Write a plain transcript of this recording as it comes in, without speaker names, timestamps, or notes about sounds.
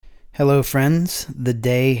Hello, friends. The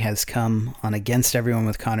day has come on Against Everyone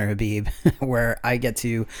with Connor Habib, where I get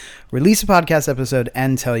to release a podcast episode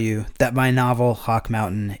and tell you that my novel, Hawk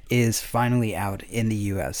Mountain, is finally out in the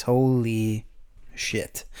US. Holy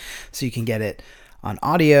shit. So you can get it on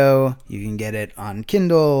audio, you can get it on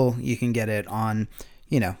Kindle, you can get it on,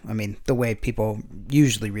 the way people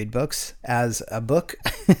usually read books as a book.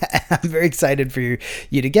 I'm very excited for you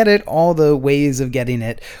to get it. All the ways of getting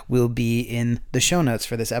it will be in the show notes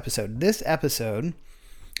for this episode. This episode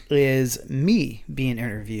is me being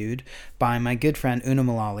interviewed by my good friend Una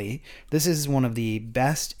Mullally. This is one of the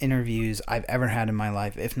best interviews I've ever had in my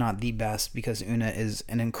life, if not the best, because Una is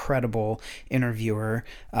an incredible interviewer.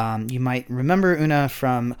 You might remember Una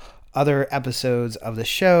from other episodes of the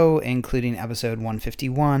show, including episode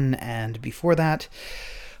 151 and before that.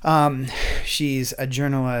 She's a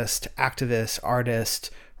journalist, activist,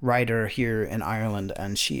 artist, writer here in Ireland,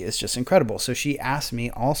 and she is just incredible. So she asked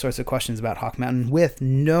me all sorts of questions about Hawk Mountain with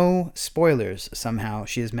no spoilers. Somehow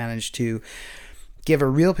she has managed to give a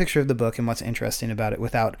real picture of the book and what's interesting about it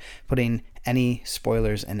without putting any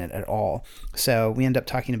spoilers in it at all. So we end up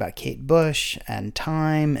talking about Kate Bush and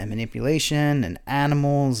time and manipulation and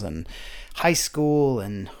animals and high school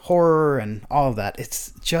and horror and all of that.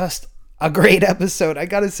 It's just a great episode. I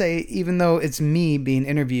gotta say, even though it's me being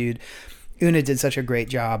interviewed, Una did such a great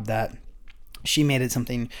job that she made it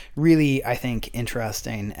something really, I think,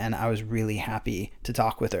 interesting, and I was really happy to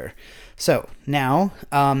talk with her. So now,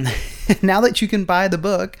 now that you can buy the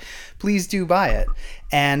book, please do buy it,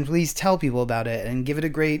 and please tell people about it, and give it a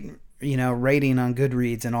great, rating on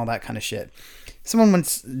Goodreads and all that kind of shit. Someone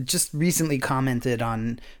once just recently commented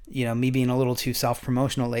on, me being a little too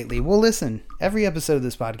self-promotional lately. Well, listen, every episode of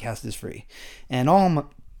this podcast is free, and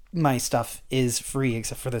all my stuff is free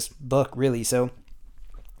except for this book, really, so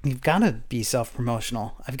you've got to be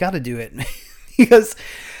self-promotional. I've got to do it because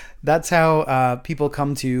that's how people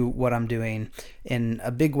come to what I'm doing in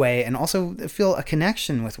a big way and also feel a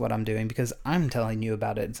connection with what I'm doing because I'm telling you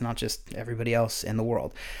about it. It's not just everybody else in the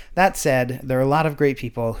world. That said, there are a lot of great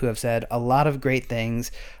people who have said a lot of great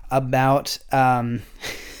things about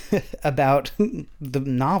about the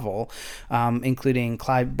novel, including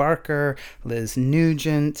Clive Barker, Liz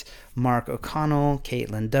Nugent, Mark O'Connell,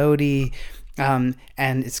 Caitlin Doty, and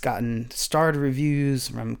it's gotten starred reviews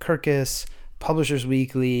from Kirkus, Publishers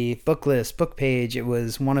Weekly, Booklist, Bookpage. It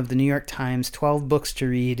was one of the New York Times 12 books to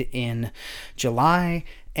read in July.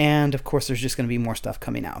 And of course, there's just going to be more stuff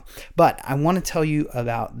coming out. But I want to tell you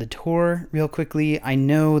about the tour real quickly. I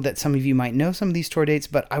know that some of you might know some of these tour dates,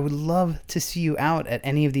 but I would love to see you out at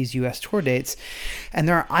any of these US tour dates. And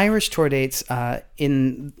there are Irish tour dates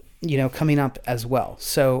coming up as well.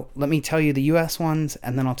 So let me tell you the US ones,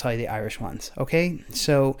 and then I'll tell you the Irish ones. Okay?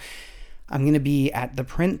 So I'm going to be at the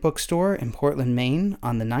Print Bookstore in Portland, Maine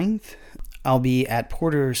on the 9th. I'll be at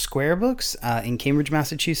Porter Square Books in Cambridge,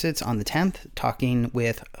 Massachusetts on the 10th, talking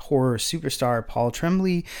with horror superstar Paul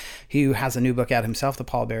Tremblay, who has a new book out himself, The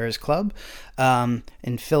Pallbearers Club.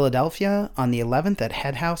 In Philadelphia on the 11th at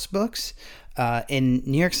Head House Books. In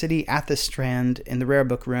New York City at the Strand in the Rare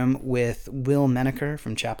Book Room with Will Menaker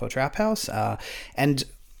from Chapo Trap House. And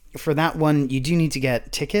for that one, you do need to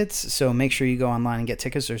get tickets, so make sure you go online and get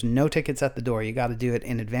tickets. There's no tickets at the door. You got to do it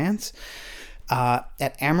in advance.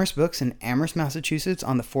 At Amherst Books in Amherst, Massachusetts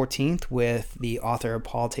on the 14th with the author of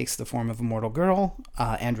Paul Takes the Form of a Mortal Girl,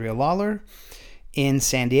 Andrea Lawler. In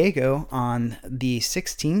San Diego on the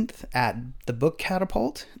 16th at the Book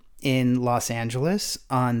Catapult. In Los Angeles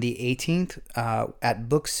on the 18th at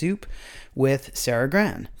Book Soup with Sarah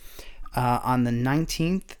Gran. On the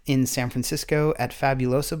 19th in San Francisco at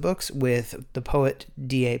Fabulosa Books with the poet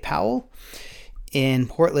D.A. Powell. In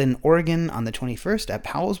Portland, Oregon on the 21st at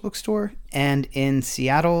Powell's Bookstore. And in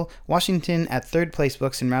Seattle, Washington at Third Place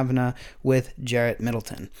Books in Ravenna with Jarrett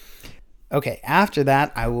Middleton. Okay, after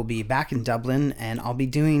that, I will be back in Dublin, and I'll be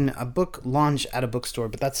doing a book launch at a bookstore,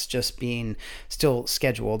 but that's just being still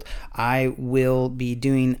scheduled. I will be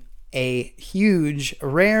doing a huge,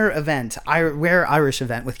 rare Irish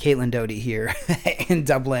event with Caitlin Doty here in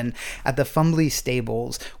Dublin at the Fumbly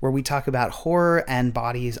Stables, where we talk about horror and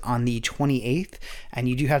bodies on the 28th, and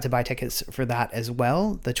you do have to buy tickets for that as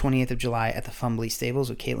well, the 28th of July at the Fumbly Stables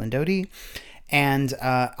with Caitlin Doty. And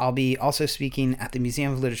I'll be also speaking at the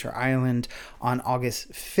Museum of Literature Ireland on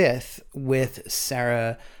August 5th with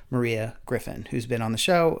Sarah Maria Griffin, who's been on the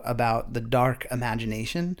show about the dark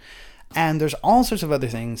imagination. And there's all sorts of other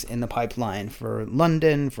things in the pipeline for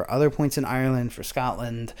London, for other points in Ireland, for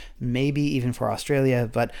Scotland, maybe even for Australia,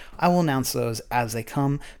 but I will announce those as they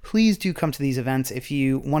come. Please do come to these events. If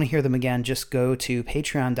you want to hear them again, just go to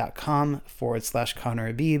patreon.com/Conor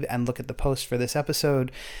Habib and look at the post for this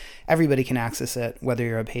episode. Everybody can access it, whether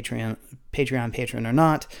you're a Patreon patron or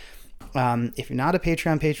not. If you're not a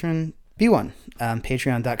Patreon patron, be one.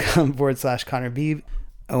 Patreon.com/Conor Habib.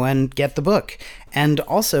 Oh, and get the book. And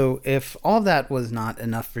also, if all of that was not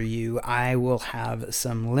enough for you, I will have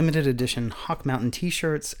some limited edition Hawk Mountain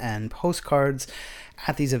t-shirts and postcards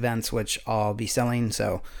at these events, which I'll be selling.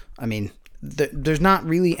 So, I mean, there's not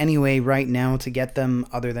really any way right now to get them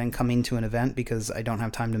other than coming to an event, because I don't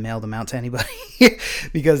have time to mail them out to anybody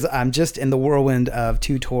because I'm just in the whirlwind of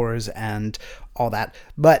 2 tours and all that.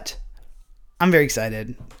 But I'm very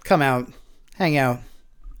excited. Come out, hang out.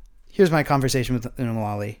 Here's my conversation with Una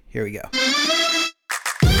Mullally. Here we go.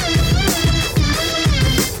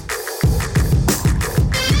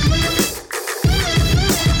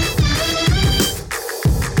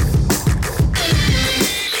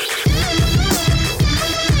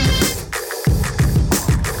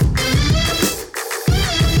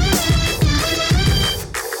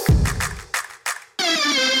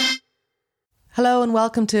 Hello and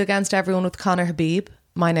welcome to Against Everyone with Conor Habib.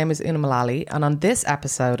 My name is Una Mullally, and on this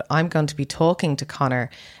episode I'm going to be talking to Conor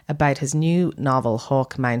about his new novel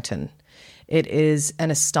Hawk Mountain. It is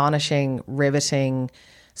an astonishing, riveting,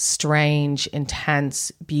 strange,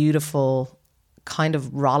 intense, beautiful, kind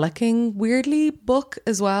of rollicking, weirdly book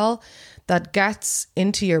as well, that gets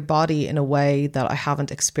into your body in a way that I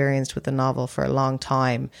haven't experienced with a novel for a long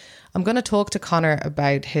time. I'm going to talk to Conor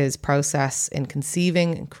about his process in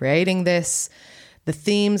conceiving and creating this, the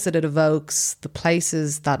themes that it evokes, the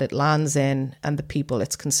places that it lands in, and the people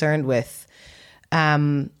it's concerned with.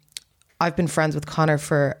 I've been friends with Conor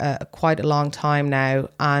for quite a long time now,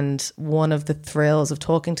 and one of the thrills of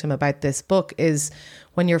talking to him about this book is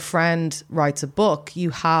when your friend writes a book,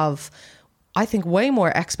 you have, I think, way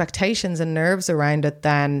more expectations and nerves around it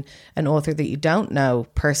than an author that you don't know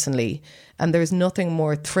personally. And there's nothing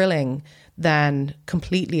more thrilling than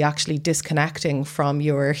completely actually disconnecting from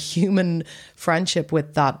your human friendship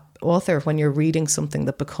with that author when you're reading something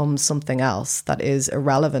that becomes something else that is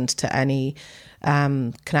irrelevant to any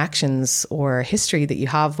connections or history that you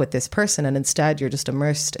have with this person, and instead you're just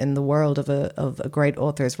immersed in the world of a great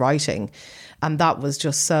author's writing. And that was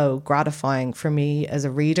just so gratifying for me as a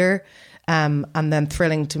reader. And then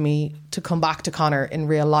thrilling to me to come back to Conor in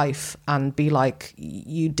real life and be like,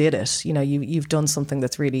 you did it. You know, you've done something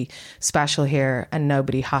that's really special here, and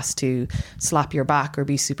nobody has to slap your back or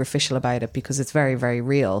be superficial about it, because it's very, very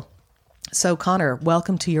real. So Conor,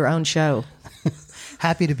 welcome to your own show.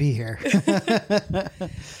 Happy to be here.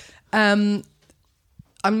 I'd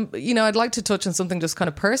like to touch on something just kind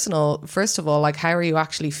of personal. First of all, like, how are you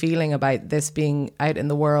actually feeling about this being out in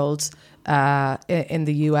the world, in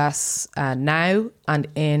the US now, and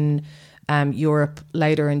in Europe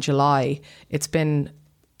later in July? It's been,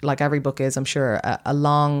 like every book is, I'm sure, a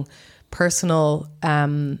long, personal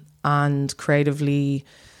and creatively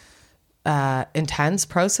intense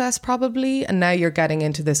process probably, and now you're getting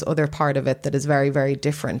into this other part of it that is very, very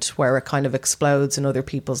different, where it kind of explodes in other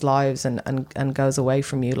people's lives and goes away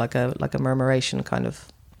from you like a murmuration kind of.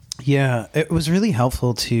 Yeah, it was really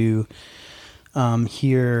helpful to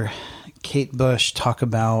hear Kate Bush talk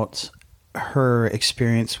about her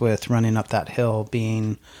experience with Running Up That Hill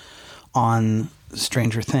being on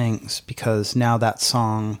Stranger Things, because now that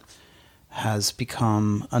song has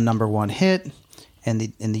become a #1 hit in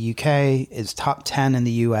the UK, is top 10 in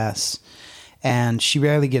the US, and she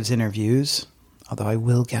rarely gives interviews, although I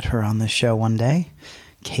will get her on this show one day.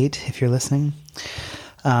 Kate, if you're listening,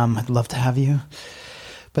 I'd love to have you.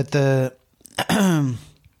 But it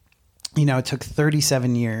took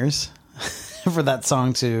 37 years for that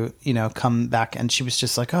song to, come back. And she was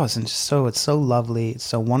just like, oh, it's so lovely. It's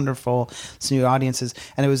so wonderful. It's new audiences.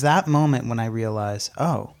 And it was that moment when I realized,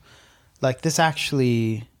 oh, like, this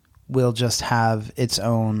actually will just have its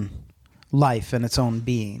own life and its own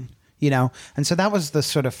being, And so that was the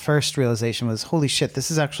sort of first realization was, holy shit, this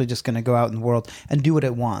is actually just going to go out in the world and do what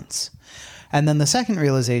it wants. And then the second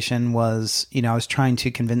realization was, I was trying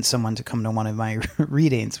to convince someone to come to one of my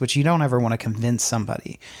readings, which you don't ever want to convince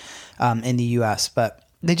somebody in the US, but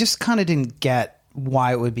they just kind of didn't get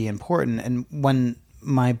why it would be important. And when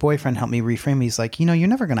my boyfriend helped me reframe, he's like, you're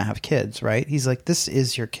never going to have kids, right? He's like, this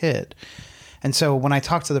is your kid. And so when I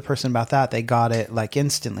talked to the person about that, they got it like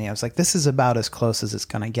instantly. I was like, this is about as close as it's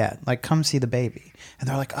going to get. Like, come see the baby. And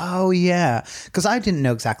they're like, oh, yeah. Because I didn't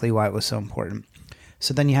know exactly why it was so important.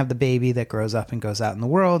 So then you have the baby that grows up and goes out in the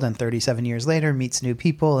world, and 37 years later meets new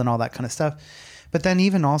people and all that kind of stuff. But then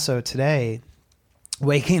even also today,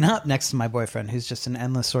 waking up next to my boyfriend, who's just an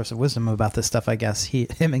endless source of wisdom about this stuff, I guess,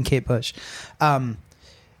 him and Kate Bush,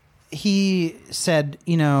 he said,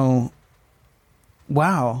 you know,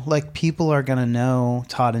 wow, like people are going to know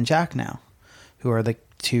Todd and Jack now, who are the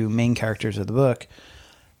two main characters of the book.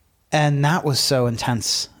 And that was so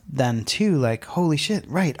intense then too, like, holy shit,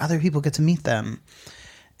 right, other people get to meet them.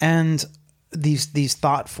 And these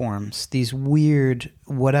thought forms, these weird,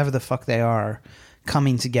 whatever the fuck they are,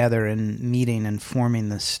 coming together and meeting and forming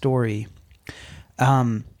this story.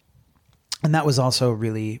 And that was also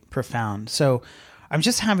really profound. So I'm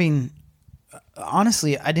just having,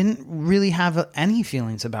 honestly, I didn't really have any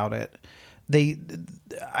feelings about it.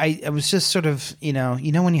 I was just sort of, you know,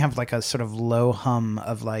 when you have like a sort of low hum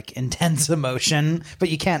of like intense emotion, but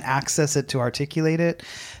you can't access it to articulate it.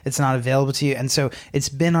 It's not available to you. And so it's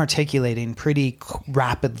been articulating pretty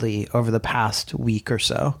rapidly over the past week or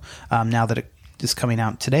so, now that it is coming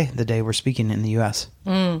out today, the day we're speaking in the US.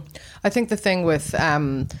 I think the thing with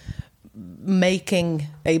making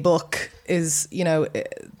a book is, you know,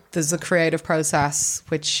 there's a creative process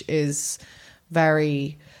which is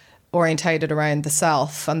very orientated around the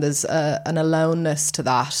self, and there's an aloneness to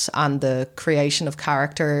that, and the creation of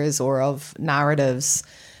characters or of narratives,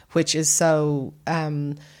 which is so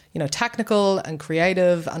you know, technical and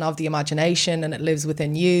creative and of the imagination, and it lives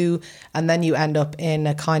within you. And then you end up in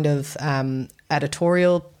a kind of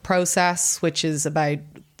editorial process, which is about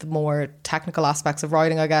the more technical aspects of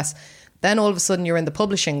writing, I guess. Then all of a sudden you're in the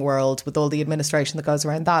publishing world with all the administration that goes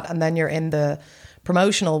around that, and then you're in the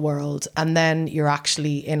promotional world, and then you're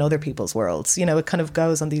actually in other people's worlds. You know, it kind of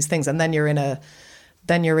goes on these things, and then you're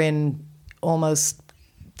in almost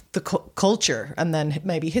the culture, and then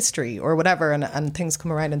maybe history or whatever, and things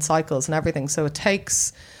come around in cycles and everything. So it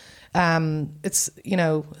takes, it's, you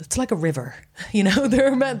know, it's like a river. You know,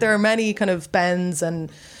 there are many kind of bends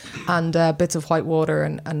and bits of white water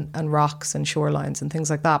and rocks and shorelines and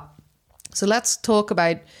things like that. So let's talk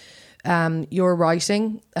about your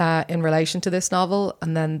writing in relation to this novel,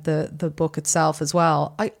 and then the book itself as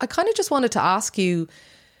well. I kind of just wanted to ask you,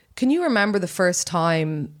 can you remember the first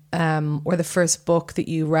time or the first book that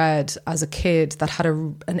you read as a kid that had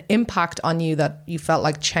an impact on you that you felt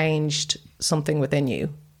like changed something within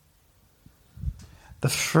you? The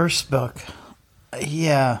first book,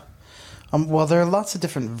 yeah. Well, there are lots of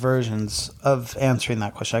different versions of answering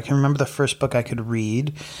that question. I can remember the first book I could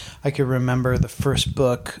read. I could remember the first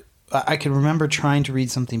book. I could remember trying to read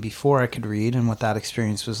something before I could read and what that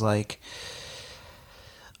experience was like.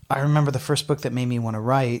 I remember the first book that made me want to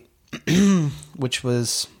write, which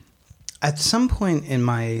was at some point in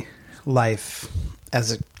my life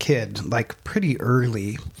as a kid, like pretty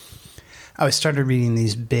early, I started reading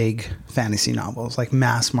these big fantasy novels, like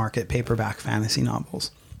mass market paperback fantasy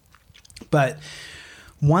novels. But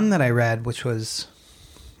one that I read, which was,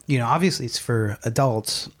 you know, obviously it's for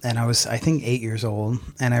adults, and I was, I think, 8 years old,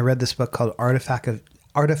 and I read this book called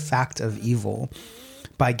Artifact of Evil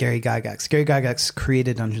by Gary Gygax. Gary Gygax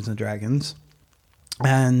created Dungeons and Dragons,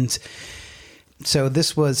 and so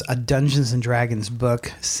this was a Dungeons and Dragons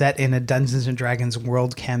book set in a Dungeons and Dragons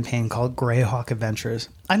world campaign called Greyhawk Adventures.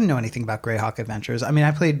 I didn't know anything about Greyhawk Adventures. I mean, I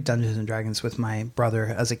played Dungeons and Dragons with my brother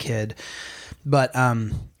as a kid, but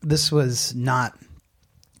this was not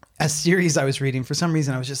a series I was reading. For some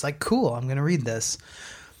reason, I was just like, cool, I'm going to read this,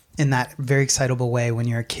 in that very excitable way when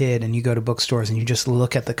you're a kid and you go to bookstores and you just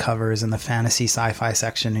look at the covers in the fantasy sci-fi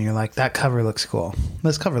section and you're like, that cover looks cool.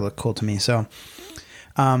 This cover looked cool to me. So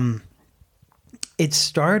it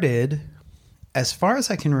started, as far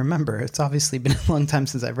as I can remember, it's obviously been a long time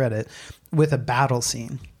since I've read it, with a battle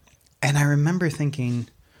scene. And I remember thinking,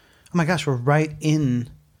 oh my gosh, we're right in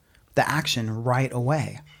the action right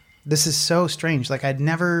away. This is so strange. Like, I'd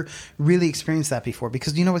never really experienced that before,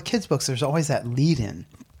 because, you know, with kids' books, there's always that lead in.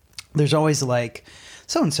 There's always like,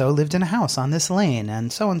 so-and-so lived in a house on this lane,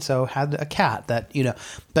 and so-and-so had a cat that, you know,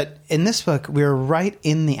 but in this book, we're right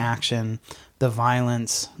in the action, the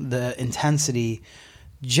violence, the intensity,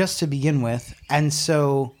 just to begin with. And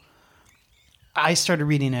so I started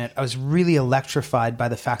reading it. I was really electrified by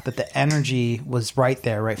the fact that the energy was right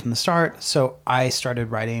there, right from the start. So I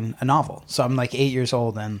started writing a novel. So I'm like 8 years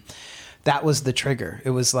old, and that was the trigger.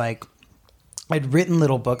 It was like, I'd written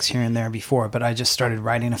little books here and there before, but I just started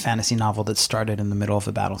writing a fantasy novel that started in the middle of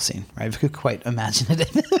a battle scene, right? Quite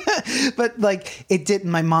imaginative. But like, it didn't,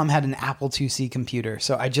 my mom had an Apple IIc computer,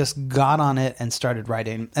 so I just got on it and started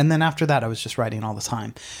writing. And then after that, I was just writing all the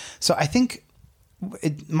time. So I think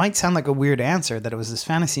it might sound like a weird answer that it was this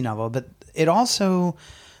fantasy novel, but it also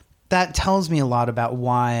that tells me a lot about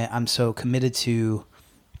why I'm so committed to,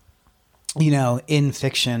 in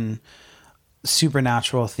fiction,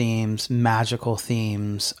 supernatural themes, magical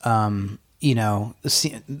themes,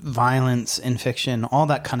 violence in fiction, all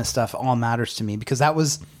that kind of stuff all matters to me, because that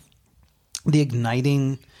was the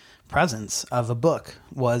igniting presence of a book,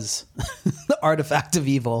 was the artifact of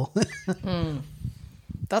evil.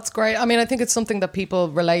 That's great. I mean, I think it's something that people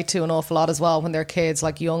relate to an awful lot as well when they're kids,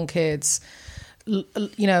 like young kids,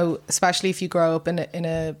 especially if you grow up in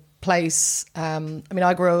a place.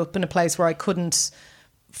 I grew up in a place where I couldn't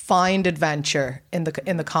find adventure in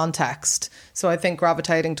the context. So I think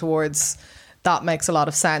gravitating towards that makes a lot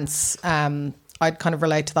of sense. I'd kind of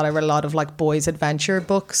relate to that. I read a lot of like boys' adventure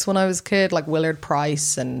books when I was a kid, like Willard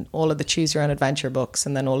Price and all of the choose your own adventure books,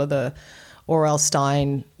 and then all of the R.L.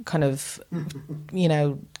 Stine kind of,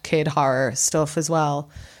 kid horror stuff as well.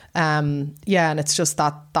 And it's just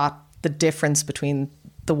that the difference between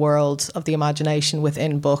the world of the imagination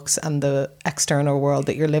within books and the external world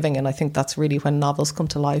that you're living in. I think that's really when novels come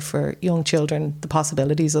to life for young children, the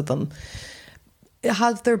possibilities of them.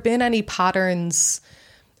 Have there been any patterns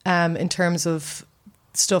in terms of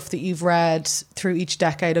stuff that you've read through each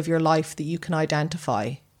decade of your life that you can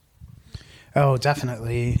identify? Oh,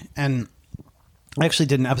 definitely. And I actually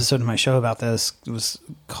did an episode of my show about this. It was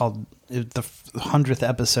called the 100th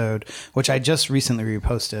episode, which I just recently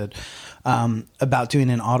reposted, about doing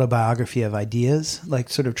an autobiography of ideas, like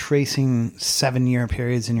sort of tracing 7-year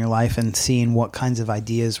periods in your life and seeing what kinds of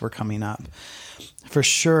ideas were coming up. For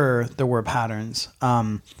sure, there were patterns.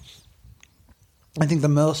 I think the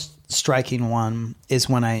most striking one is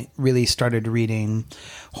when I really started reading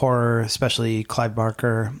horror, especially Clive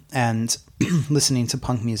Barker, and listening to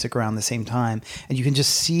punk music around the same time. And you can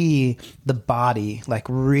just see the body like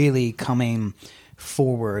really coming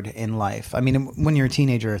forward in life. I mean, when you're a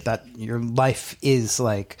teenager, that your life is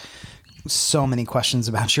like so many questions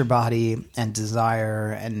about your body and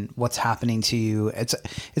desire and what's happening to you. It's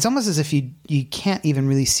almost as if you can't even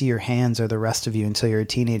really see your hands or the rest of you until you're a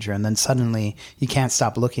teenager, and then suddenly you can't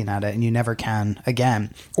stop looking at it, and you never can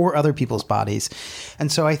again, or other people's bodies.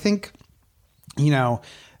 And so I think,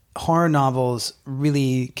 horror novels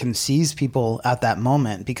really can seize people at that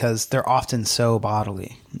moment because they're often so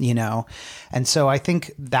bodily, and so I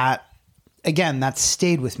think that, again, that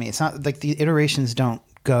stayed with me. It's not like the iterations don't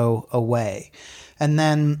go away. And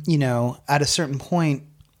then, at a certain point,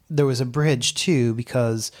 there was a bridge too,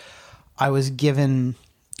 because I was given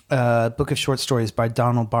a book of short stories by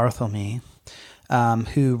Donald Barthelme,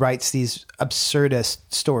 who writes these absurdist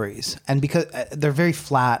stories. And because they're very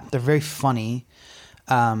flat, they're very funny.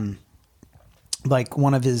 Like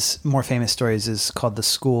one of his more famous stories is called The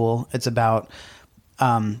School. It's about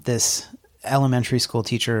this elementary school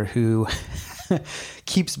teacher who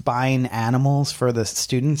keeps buying animals for the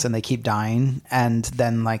students, and they keep dying, and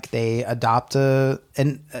then like they adopt an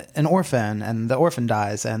orphan, and the orphan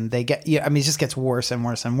dies, and they get it just gets worse and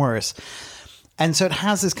worse and worse. And so it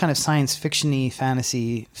has this kind of science fiction-y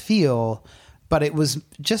fantasy feel, but it was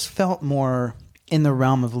just felt more in the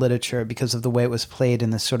realm of literature because of the way it was played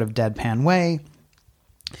in this sort of deadpan way.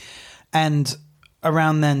 And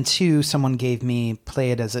around then, too, someone gave me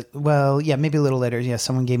Play It As It... Well, yeah, maybe a little later. Yeah,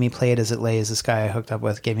 someone gave me Play It As It Lays. This guy I hooked up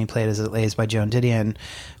with gave me Play It As It Lays by Joan Didion,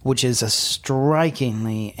 which is a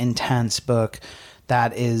strikingly intense book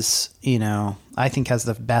that is, I think has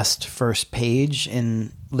the best first page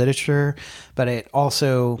in literature, but it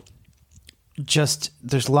also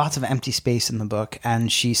there's lots of empty space in the book, and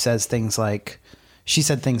she said things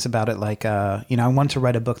about it like, I want to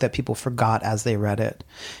write a book that people forgot as they read it,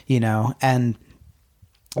 and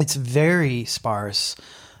it's very sparse,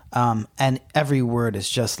 and every word is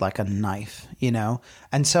just like a knife,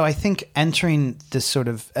 And so I think entering this sort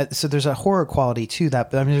of... So there's a horror quality to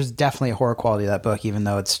that, but there's definitely a horror quality to that book, even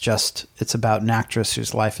though it's about an actress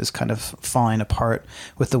whose life is kind of falling apart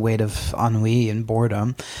with the weight of ennui and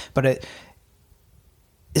boredom. But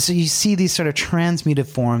so you see these sort of transmuted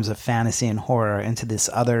forms of fantasy and horror into this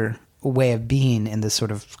other way of being in this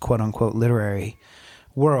sort of quote-unquote literary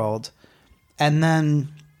world. And then...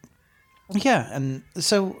 Yeah, and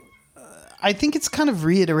so I think it's kind of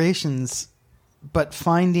reiterations, but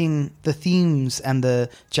finding the themes and the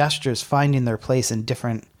gestures, finding their place in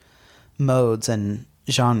different modes and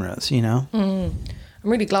genres, I'm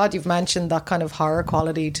really glad you've mentioned that kind of horror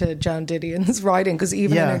quality to Joan Didion's writing, because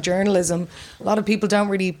even in her journalism, a lot of people don't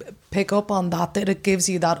really pick up on that it gives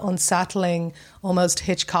you that unsettling, almost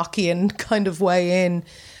Hitchcockian kind of way in,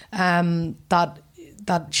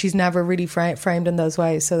 that she's never really framed in those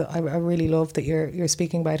ways. So I really love that you're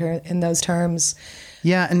speaking about her in those terms.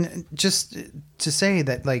 Yeah, and just to say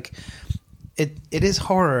that, like, it is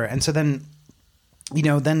horror. And so then,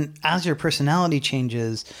 then as your personality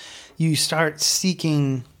changes, you start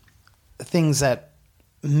seeking things that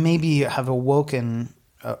maybe have awakened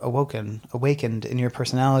in your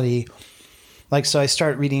personality. Like, so I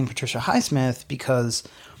start reading Patricia Highsmith because,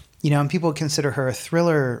 and people consider her a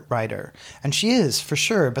thriller writer, and she is for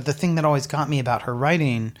sure. But the thing that always got me about her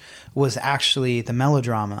writing was actually the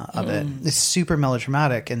melodrama of it. It's super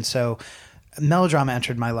melodramatic. And so melodrama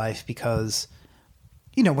entered my life because,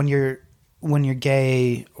 when you're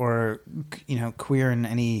gay or, queer in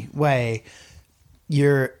any way,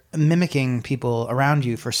 you're mimicking people around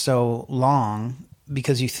you for so long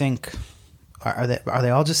because you think, are they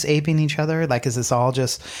all just aping each other? Like, is this all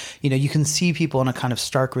just, you can see people in a kind of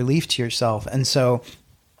stark relief to yourself. And so,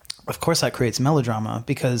 of course, that creates melodrama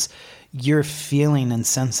because you're feeling and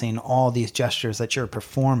sensing all these gestures that you're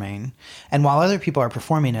performing. And while other people are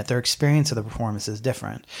performing it, their experience of the performance is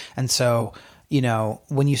different. And so,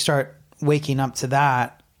 when you start waking up to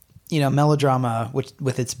that, melodrama, which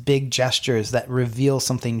with its big gestures that reveal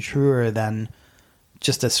something truer than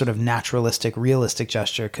just a sort of naturalistic, realistic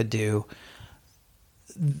gesture could do,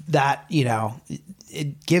 that,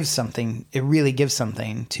 it gives something, it really gives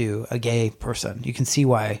something to a gay person. You can see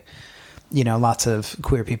why, lots of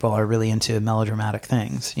queer people are really into melodramatic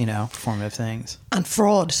things, performative things. And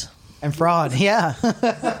fraud. Yeah.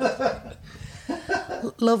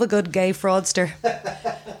 Love a good gay fraudster.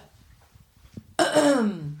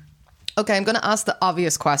 Okay, I'm going to ask the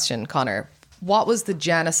obvious question, Connor. What was the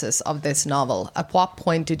genesis of this novel? At what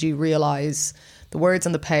point did you realise the words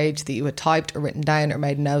on the page that you had typed or written down or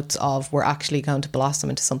made notes of were actually going to blossom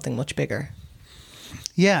into something much bigger?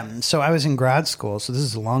 Yeah, so I was in grad school, so this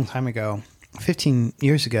is a long time ago, 15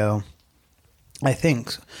 years ago, I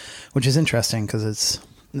think, which is interesting because it's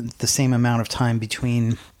the same amount of time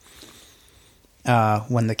between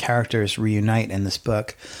when the characters reunite in this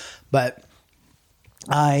book. But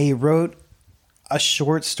I wrote a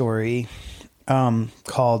short story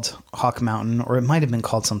called Hawk Mountain, or it might have been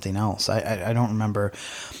called something else. I don't remember.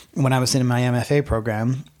 When I was in my MFA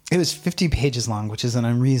program, it was 50 pages long, which is an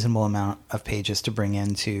unreasonable amount of pages to bring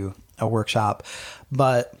into a workshop.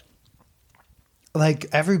 But like,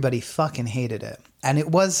 everybody fucking hated it. And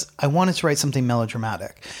I wanted to write something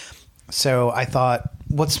melodramatic. So I thought,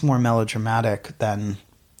 what's more melodramatic than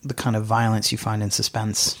the kind of violence you find in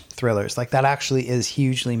suspense thrillers? Like, that actually is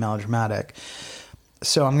hugely melodramatic.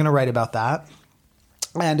 So I'm going to write about that.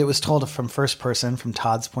 And it was told from first person, from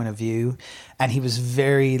Todd's point of view. And he was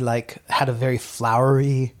very, had a very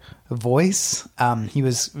flowery voice. He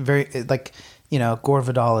was very, Gore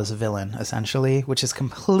Vidal is a villain, essentially, which is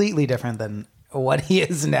completely different than what he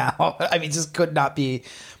is now. I mean, just could not be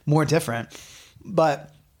more different.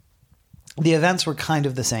 But the events were kind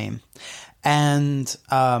of the same. And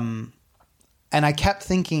I kept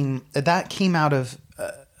thinking that came out of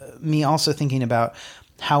me also thinking about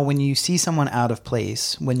how when you see someone out of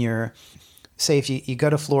place, when you're, say, if you go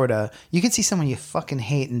to Florida, you can see someone you fucking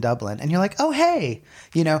hate in Dublin and you're like, oh, hey,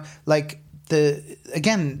 so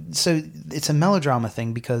it's a melodrama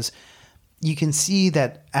thing because you can see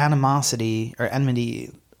that animosity or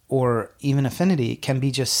enmity or even affinity can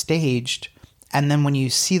be just staged. And then when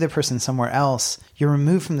you see the person somewhere else, you're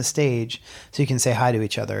removed from the stage so you can say hi to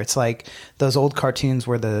each other. It's like those old cartoons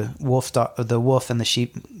where the wolf and the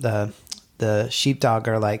sheepdog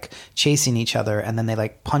are like chasing each other, and then they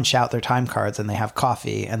like punch out their time cards and they have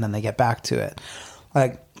coffee and then they get back to it.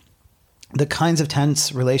 Like, the kinds of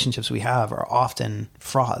tense relationships we have are often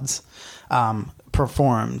frauds,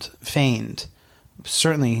 performed, feigned.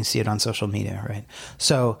 Certainly you can see it on social media, right?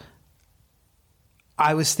 So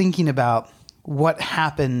I was thinking about what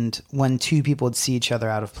happened when two people would see each other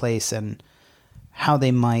out of place and how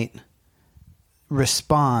they might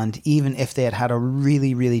respond even if they had had a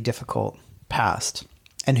really, really difficult past,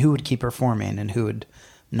 and who would keep performing and who would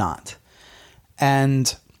not.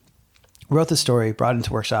 And wrote the story, brought it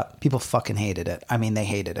into workshop. People fucking hated it. I mean, they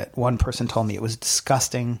hated it. One person told me it was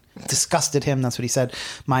disgusting, disgusted him. That's what he said.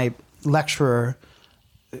 My lecturer,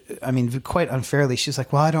 I mean, quite unfairly, she's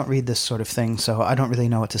like, well, I don't read this sort of thing, so I don't really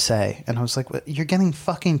know what to say. And I was like, well, you're getting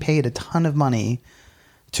fucking paid a ton of money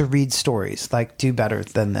to read stories. Like, do better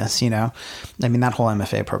than this, I mean, that whole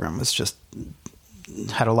MFA program was just,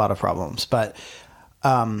 had a lot of problems, but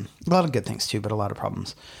a lot of good things too, but a lot of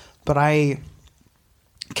problems. But I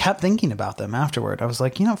kept thinking about them afterward. I was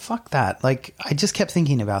like, fuck that. Like, I just kept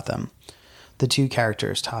thinking about them. The two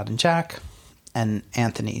characters, Todd and Jack, and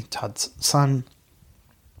Anthony, Todd's son.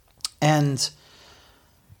 And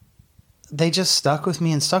they just stuck with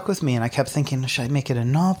me. And I kept thinking, should I make it a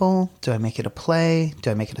novel? Do I make it a play? Do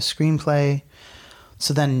I make it a screenplay?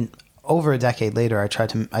 So then over a decade later,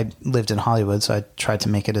 I lived in Hollywood, so I tried to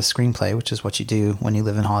make it a screenplay, which is what you do when you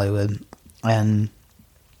live in Hollywood. And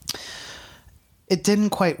it didn't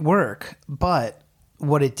quite work, but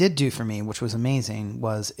what it did do for me, which was amazing,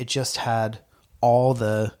 was it just had all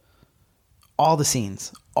the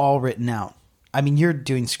scenes all written out. I mean, you're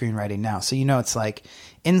doing screenwriting now, so you know it's like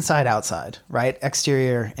inside, outside, right?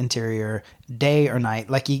 Exterior, interior, day or night.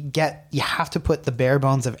 Like you have to put the bare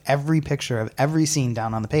bones of every picture of every scene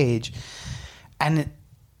down on the page. And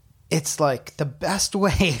it's like the best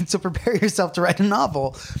way to prepare yourself to write a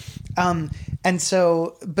novel. And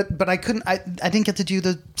so, but I didn't get to do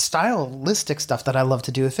the stylistic stuff that I love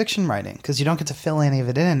to do with fiction writing, because you don't get to fill any of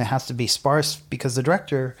it in. It has to be sparse because the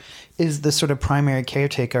director is the sort of primary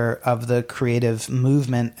caretaker of the creative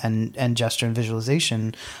movement and gesture and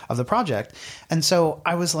visualization of the project. And so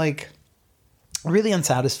I was like really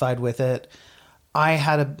unsatisfied with it. I'm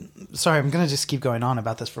going to just keep going on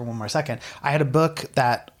about this for one more second. I had a book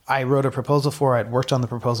that I wrote a proposal for. I'd worked on the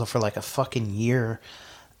proposal for like a fucking year.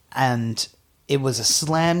 And it was a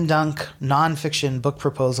slam dunk nonfiction book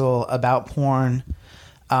proposal about porn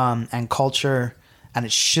and culture. And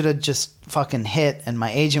it should have just fucking hit. And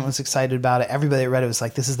my agent was excited about it. Everybody that read it was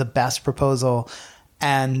like, this is the best proposal.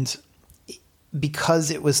 And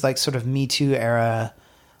because it was like sort of Me Too era,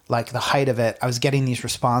 like the height of it, I was getting these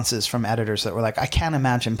responses from editors that were like, I can't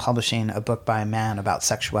imagine publishing a book by a man about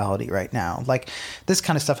sexuality right now. Like this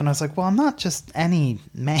kind of stuff. And I was like, well, I'm not just any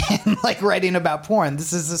man like writing about porn.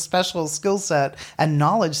 This is a special skill set and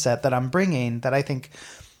knowledge set that I'm bringing that I think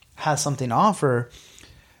has something to offer.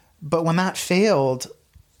 But when that failed,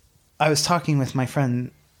 I was talking with my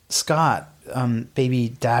friend Scott, baby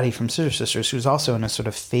daddy from Scissor Sisters, who's also in a sort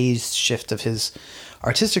of phased shift of his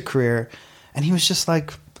artistic career. And he was just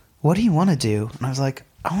like, what do you want to do? And I was like,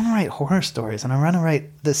 I want to write horror stories and I want to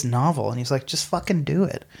write this novel. And he's like, just fucking do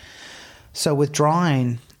it. So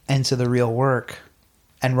withdrawing into the real work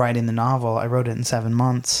and writing the novel, I wrote it in 7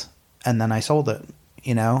 months and then I sold it,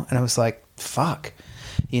 and I was like, fuck,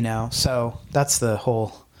 so that's the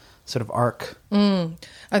whole sort of arc. And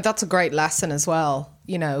that's a great lesson as well,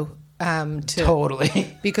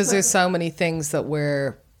 totally. Because there's so many things that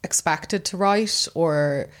we're expected to write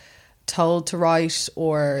or told to write,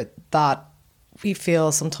 or that we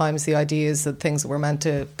feel sometimes the ideas that things that we're meant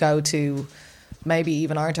to go to maybe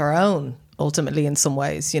even aren't our own ultimately in some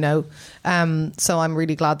ways, so I'm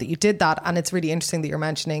really glad that you did that. And it's really interesting that you're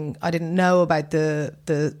mentioning, I didn't know about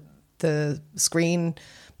the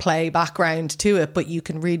screenplay background to it, but you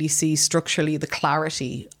can really see structurally the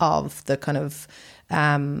clarity of the kind of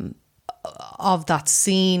that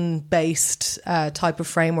scene-based type of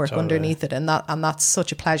framework totally underneath it, and that's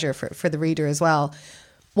such a pleasure for the reader as well.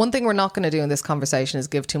 One thing we're not going to do in this conversation is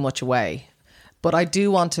give too much away, but I do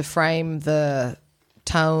want to frame the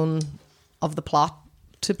tone of the plot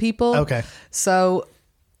to people. Okay. So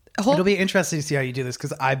it'll be interesting to see how you do this,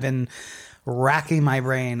 because I've been racking my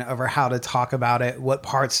brain over how to talk about it, what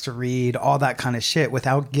parts to read, all that kind of shit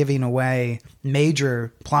without giving away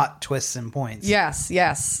major plot twists and points. Yes.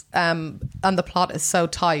 And the plot is so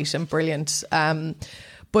tight and brilliant.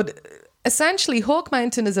 But essentially, Hawk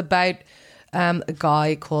Mountain is about a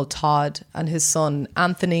guy called Todd and his son,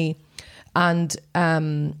 Anthony. And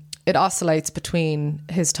it oscillates between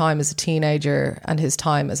his time as a teenager and his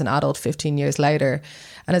time as an adult 15 years later.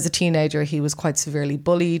 And as a teenager, he was quite severely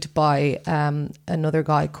bullied by another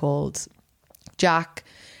guy called Jack.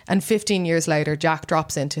 And 15 years later, Jack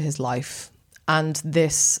drops into his life. And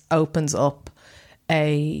this opens up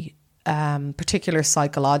a particular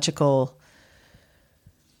psychological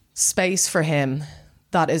space for him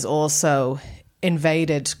that is also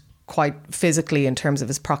invaded quite physically in terms of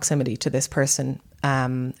his proximity to this person,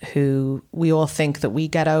 who we all think that we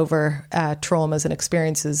get over traumas and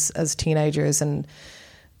experiences as teenagers, and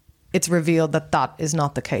it's revealed that that is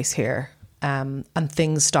not the case here, and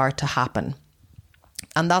things start to happen.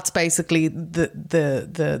 And that's basically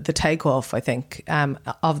the takeoff, I think,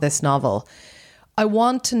 of this novel. I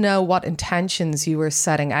want to know what intentions you were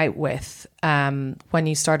setting out with when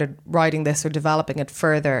you started writing this or developing it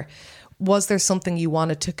further. Was there something you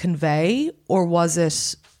wanted to convey, or was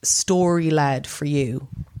it story-led for you?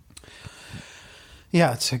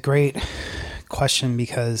 Yeah, it's a great question,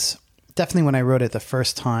 because definitely when I wrote it the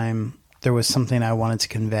first time, there was something I wanted to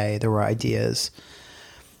convey. There were ideas.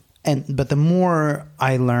 But the more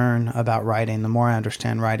I learn about writing, the more I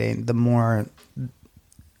understand writing, the more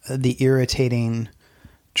the irritating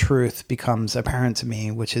truth becomes apparent to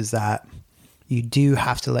me, which is that you do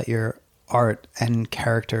have to let your art and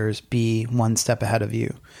characters be one step ahead of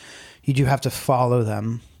you. You do have to follow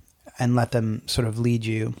them and let them sort of lead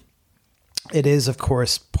you. it is, of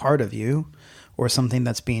course, part of you or something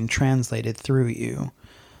that's being translated through you.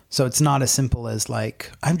 So it's not as simple as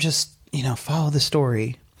like, I'm just, follow the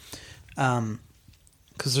story.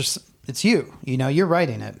 Because it's you, you're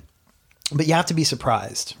writing it. But you have to be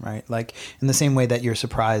surprised, right? Like in the same way that you're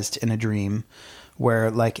surprised in a dream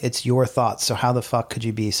where like it's your thoughts. So how the fuck could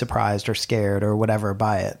you be surprised or scared or whatever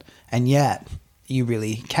by it? And yet you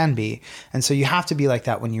really can be. And so you have to be like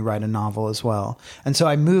that when you write a novel as well. And so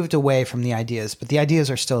I moved away from the ideas, but the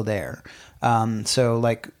ideas are still there. So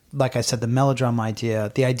like I said, the melodrama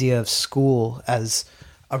idea, the idea of school as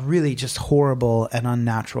a really just horrible and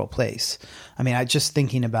unnatural place. I mean, I just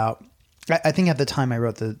thinking about, I think at the time I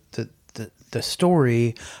wrote the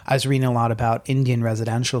story, I was reading a lot about Indian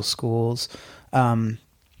residential schools in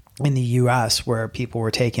the U.S. where people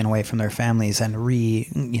were taken away from their families and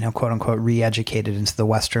quote unquote, re-educated into the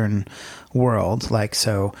Western world. Like,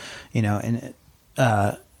 so,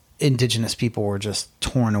 indigenous people were just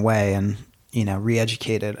torn away and,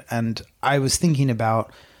 re-educated. And I was thinking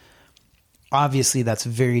about, obviously that's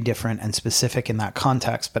very different and specific in that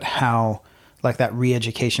context, but how like that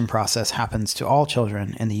re-education process happens to all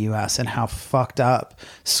children in the U.S. and how fucked up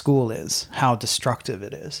school is, how destructive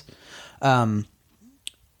it is.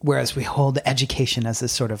 Whereas we hold education as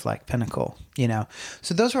this sort of like pinnacle,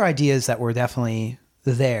 So those were ideas that were definitely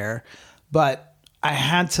there, but I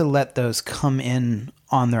had to let those come in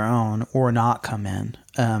on their own or not come in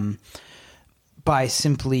by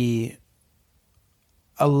simply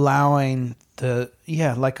allowing the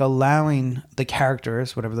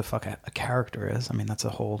characters, whatever the fuck a character is. I mean, that's a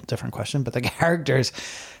whole different question, but the characters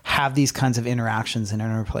have these kinds of interactions and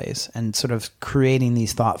interplays and sort of creating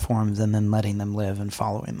these thought forms and then letting them live and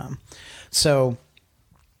following them. So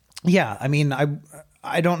yeah, I mean,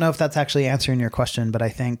 I don't know if that's actually answering your question, but I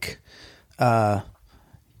think, it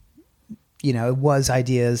was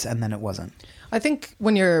ideas and then it wasn't. I think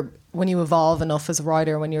when you evolve enough as a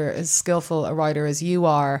writer, when you're as skillful a writer as you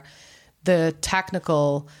are, the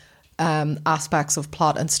technical aspects of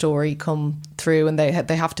plot and story come through, and they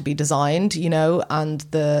have to be designed, and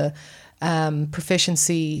the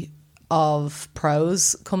proficiency of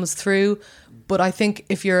prose comes through. But I think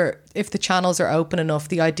if the channels are open enough,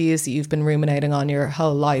 the ideas that you've been ruminating on your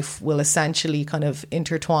whole life will essentially kind of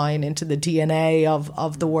intertwine into the DNA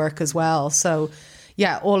of the work as well. So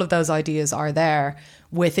yeah, all of those ideas are there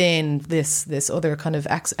within this other kind of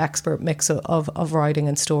expert mix of writing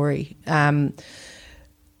and story. The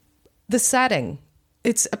setting,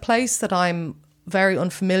 it's a place that I'm very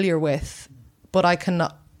unfamiliar with, but I can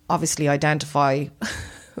obviously identify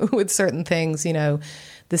with certain things,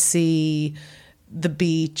 the sea, the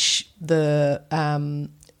beach, the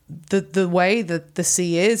way that the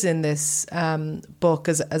sea is in this book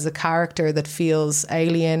as a character that feels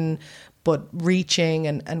alien but reaching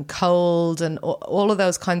and cold and all of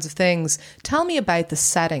those kinds of things. Tell me about the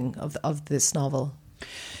setting of this novel.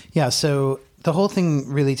 Yeah, so the whole thing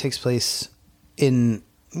really takes place in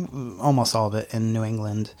almost all of it in New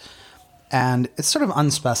England. And it's sort of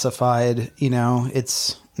unspecified,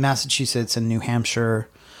 it's Massachusetts and New Hampshire.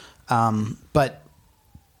 But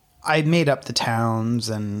I made up the towns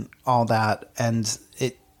and all that. And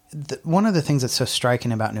one of the things that's so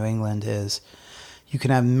striking about New England is you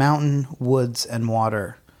can have mountain, woods, and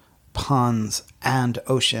water, ponds, and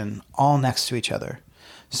ocean all next to each other.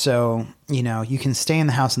 So, you can stay in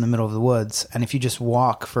the house in the middle of the woods, and if you just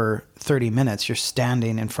walk for 30 minutes, you're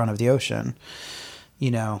standing in front of the ocean.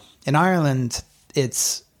 In Ireland,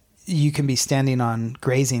 you can be standing on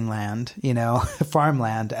grazing land,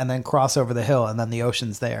 farmland, and then cross over the hill, and then the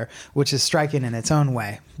ocean's there, which is striking in its own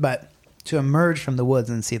way. But to emerge from the woods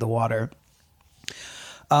and see the water,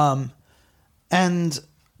 and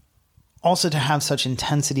also to have such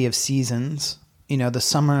intensity of seasons, the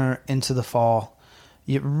summer into the fall,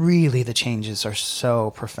 really the changes are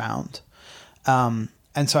so profound. And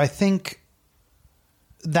so I think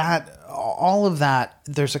that all of that,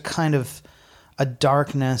 there's a kind of a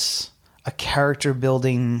darkness, a character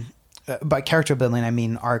building. By character building, I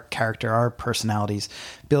mean our character, our personalities,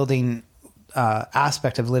 building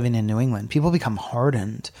aspect of living in New England. People become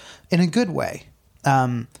hardened in a good way.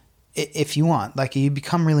 If you want, like you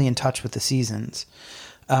become really in touch with the seasons.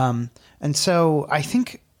 And so I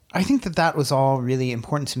think that was all really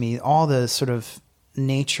important to me, all the sort of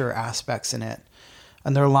nature aspects in it.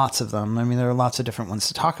 And there are lots of them. I mean, there are lots of different ones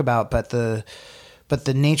to talk about, but the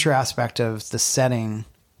nature aspect of the setting,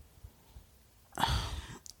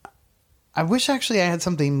 I wish actually I had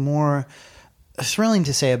something more thrilling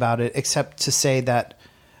to say about it, except to say that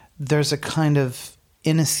there's a kind of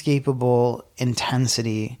inescapable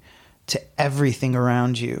intensity to everything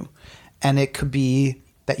around you. And it could be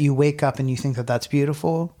that you wake up and you think that that's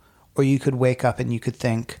beautiful, or you could wake up and you could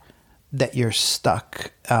think that you're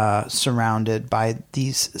stuck, surrounded by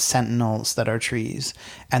these sentinels that are trees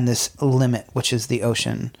and this limit, which is the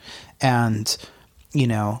ocean, and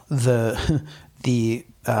the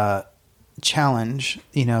challenge,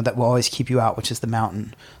 that will always keep you out, which is the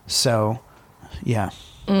mountain. So, yeah.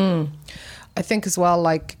 I think as well,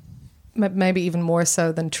 like maybe even more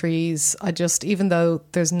so than trees, even though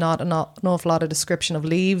there's not an awful lot of description of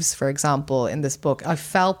leaves, for example, in this book, I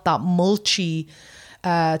felt that mulchy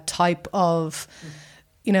type of,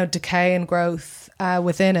 decay and growth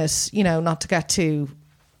within it, not to get too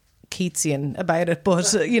Keatsian about it,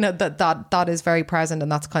 but, that is very present,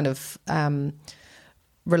 and that's kind of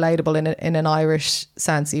relatable in an Irish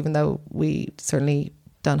sense, even though we certainly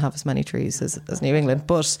don't have as many trees as New England.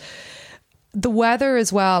 But the weather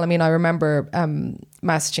as well. I mean, I remember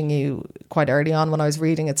messaging you quite early on when I was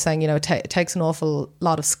reading it, saying, it takes an awful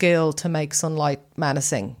lot of skill to make sunlight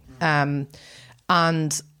menacing.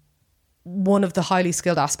 And one of the highly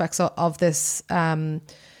skilled aspects of this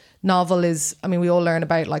novel is, I mean, we all learn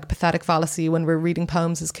about like pathetic fallacy when we're reading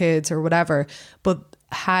poems as kids or whatever, but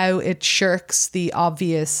how it shirks the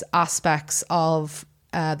obvious aspects of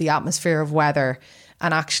the atmosphere of weather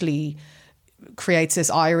and actually creates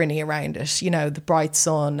this irony around it, the bright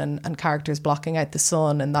sun and characters blocking out the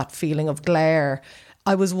sun and that feeling of glare.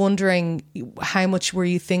 I was wondering, how much were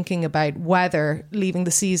you thinking about weather, leaving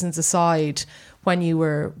the seasons aside, when you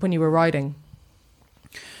were writing?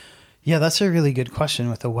 Yeah, that's a really good question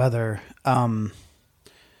with the weather. And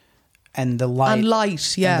the light. And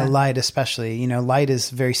light, yeah. And the light especially. Light is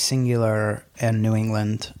very singular in New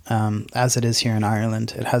England, as it is here in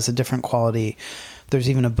Ireland. It has a different quality. There's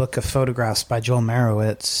even a book of photographs by Joel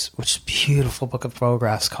Marowitz, which is a beautiful book of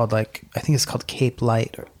photographs called, I think it's called Cape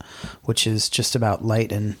Light, which is just about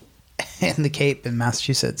light in the Cape in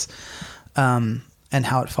Massachusetts, and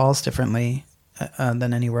how it falls differently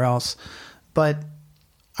than anywhere else. But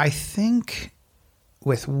I think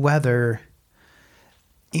with weather,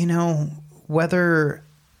 weather,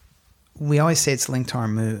 we always say it's linked to our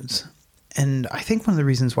moods. And I think one of the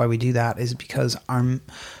reasons why we do that is because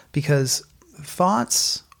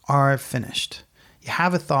thoughts are finished. You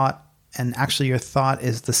have a thought, and actually your thought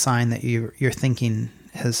is the sign that your thinking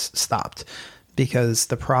has stopped, because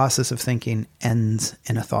the process of thinking ends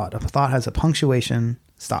in a thought. If a thought has a punctuation,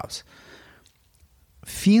 stops.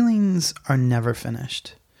 Feelings are never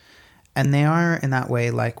finished, and they are in that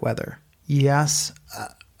way like weather. Yes,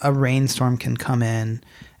 a rainstorm can come in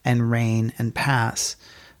and rain and pass,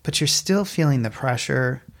 but you're still feeling the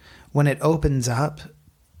pressure. When it opens up,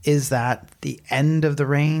 is that the end of the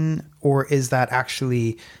rain, or is that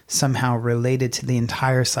actually somehow related to the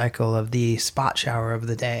entire cycle of the spot shower of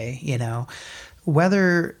the day?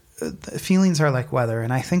 Weather, feelings are like weather.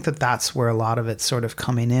 And I think that that's where a lot of it's sort of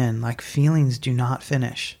coming in. Like, feelings do not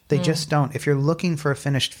finish. They just don't. If you're looking for a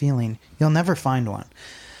finished feeling, you'll never find one.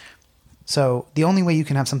 So the only way you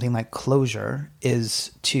can have something like closure is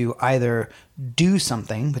to either do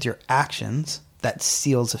something with your actions that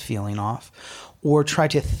seals a feeling off, or try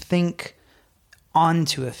to think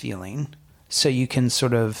onto a feeling so you can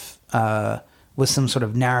sort of, with some sort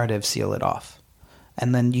of narrative, seal it off.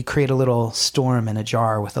 And then you create a little storm in a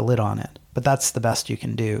jar with a lid on it. But that's the best you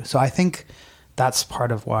can do. So I think that's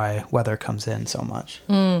part of why weather comes in so much.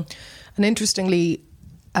 And interestingly,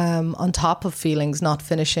 on top of feelings not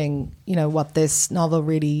finishing, what this novel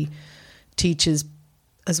really teaches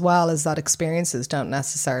as well is that experiences don't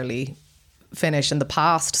necessarily finish, and the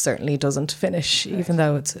past certainly doesn't finish, even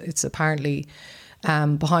though it's apparently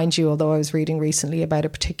behind you. Although I was reading recently about a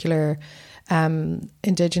particular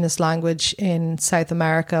indigenous language in South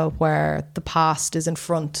America where the past is in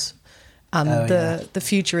front and the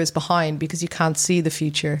future is behind, because you can't see the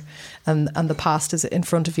future, and the past is in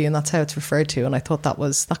front of you, and that's how it's referred to. And I thought that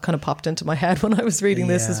kind of popped into my head when I was reading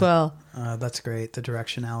this as well. That's great, the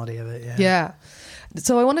directionality of it. Yeah.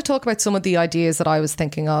 So I want to talk about some of the ideas that I was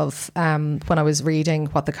thinking of when I was reading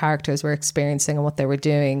what the characters were experiencing and what they were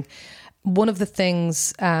doing. One of the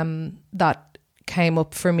things that came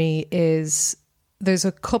up for me is there's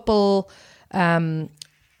a couple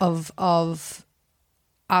of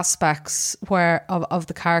aspects of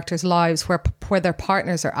the characters' lives where their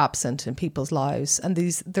partners are absent in people's lives, and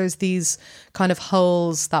there's these kind of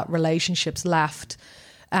holes that relationships left.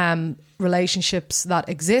 Relationships that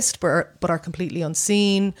exist but are completely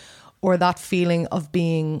unseen, or that feeling of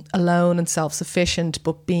being alone and self-sufficient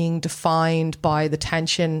but being defined by the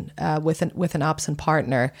tension with an absent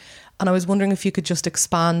partner. And I was wondering if you could just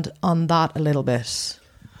expand on that a little bit.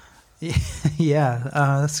 Yeah,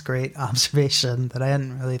 that's a great observation that I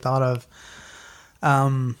hadn't really thought of.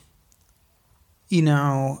 You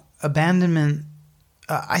know, abandonment.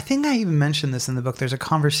 I think I even mentioned this in the book. There's a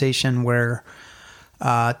conversation where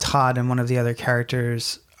Todd and one of the other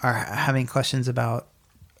characters are having questions about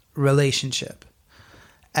relationship.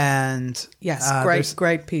 And yes,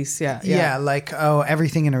 great piece. Yeah. Like,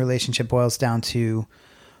 everything in a relationship boils down to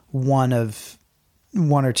one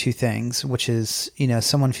or two things, which is, you know,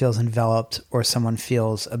 someone feels enveloped or someone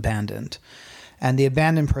feels abandoned. And the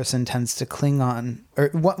abandoned person tends to cling on, or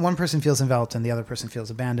one person feels enveloped and the other person feels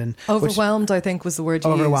abandoned. Overwhelmed, I think, was the word you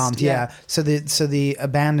used. Overwhelmed, yeah. So the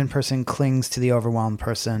abandoned person clings to the overwhelmed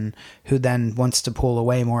person, who then wants to pull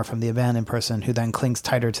away more from the abandoned person, who then clings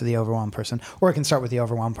tighter to the overwhelmed person. Or it can start with the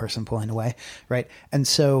overwhelmed person pulling away, right? And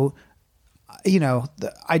so, you know,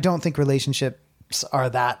 I don't think relationships are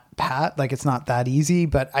that pat. Like, it's not that easy,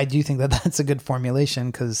 but I do think that that's a good formulation,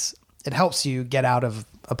 because it helps you get out of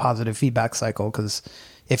a positive feedback cycle. Because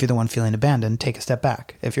if you're the one feeling abandoned, take a step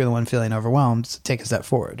back. If you're the one feeling overwhelmed, take a step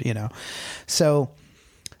forward, you know? So,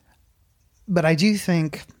 but I do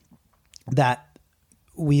think that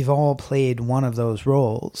we've all played one of those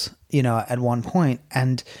roles, you know, at one point,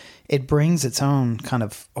 and it brings its own kind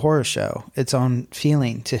of horror show, its own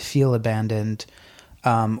feeling to feel abandoned,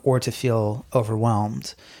 or to feel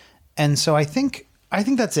overwhelmed. And so I think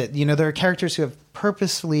that's it. You know, there are characters who have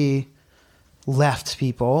purposefully left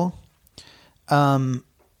people. And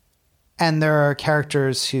there are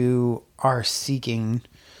characters who are seeking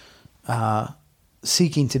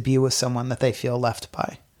to be with someone that they feel left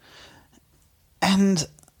by. And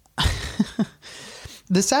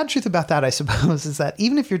the sad truth about that, I suppose, is that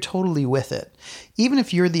even if you're totally with it, even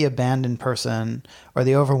if you're the abandoned person or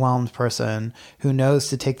the overwhelmed person who knows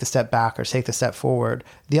to take the step back or take the step forward,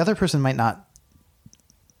 the other person might not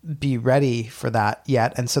be ready for that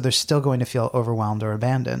yet. And so they're still going to feel overwhelmed or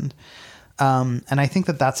abandoned. And I think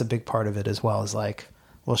that that's a big part of it as well, is like,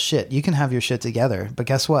 well, shit, you can have your shit together, but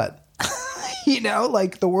guess what? You know,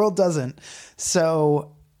 like, the world doesn't.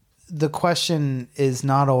 So the question is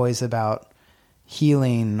not always about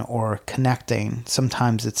healing or connecting.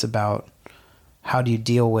 Sometimes it's about how do you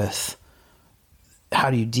deal with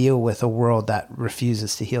a world that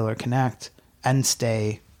refuses to heal or connect and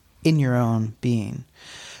stay in your own being.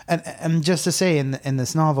 And just to say, in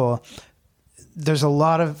this novel, there's a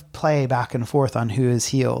lot of play back and forth on who is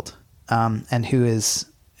healed, and who is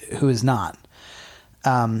not,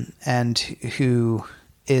 and who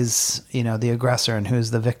is, you know, the aggressor and who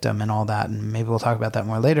is the victim and all that. And maybe we'll talk about that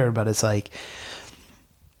more later, but it's like,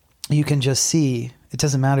 you can just see, it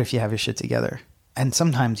doesn't matter if you have your shit together. And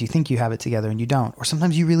sometimes you think you have it together and you don't, or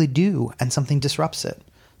sometimes you really do and something disrupts it.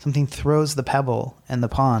 Something throws the pebble in the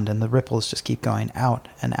pond and the ripples just keep going out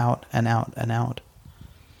and out and out and out.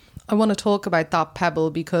 I want to talk about that pebble,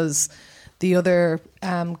 because the other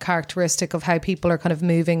characteristic of how people are kind of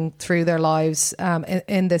moving through their lives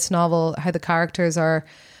in this novel, how the characters are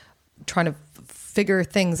trying to figure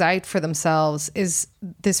things out for themselves, is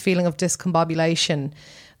this feeling of discombobulation,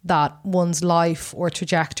 that one's life or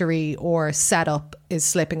trajectory or setup is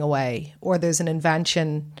slipping away, or there's an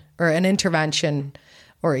invention or an intervention,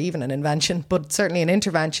 or even an invention, but certainly an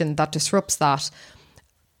intervention that disrupts that,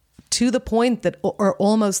 to the point that, or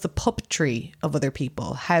almost the puppetry of other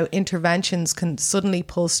people, how interventions can suddenly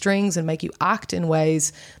pull strings and make you act in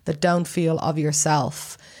ways that don't feel of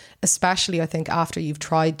yourself, especially, I think, after you've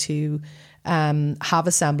tried to have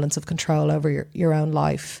a semblance of control over your own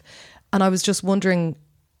life. And I was just wondering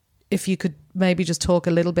if you could maybe just talk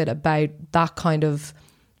a little bit about that kind of,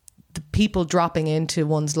 the people dropping into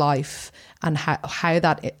one's life, and how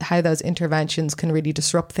those interventions can really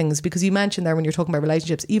disrupt things. Because you mentioned there, when you're talking about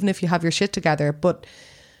relationships, even if you have your shit together, but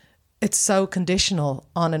it's so conditional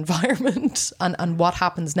on environment and what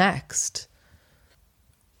happens next.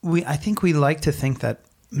 I think we like to think that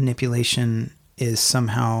manipulation is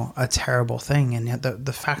somehow a terrible thing, and yet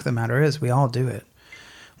the fact of the matter is we all do it.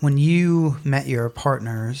 When you met your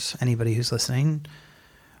partners, anybody who's listening,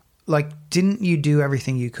 like, didn't you do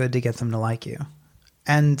everything you could to get them to like you?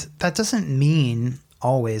 And that doesn't mean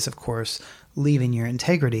always, of course, leaving your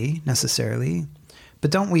integrity necessarily, but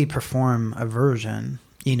don't we perform aversion?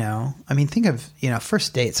 You know, I mean, think of, you know,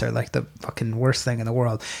 first dates are like the fucking worst thing in the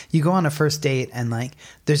world. You go on a first date and, like,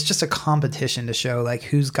 there's just a competition to show, like,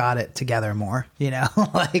 who's got it together more, you know?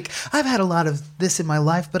 Like, I've had a lot of this in my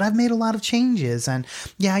life, but I've made a lot of changes. And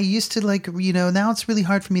yeah, I used to, like, you know, now it's really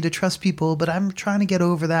hard for me to trust people, but I'm trying to get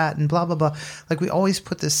over that and blah, blah, blah. Like, we always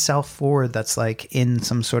put this self forward that's, like, in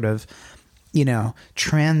some sort of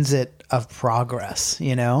transit of progress,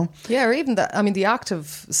 Yeah, or even the act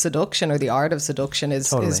of seduction or the art of seduction is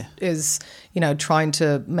Totally. is trying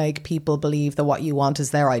to make people believe that what you want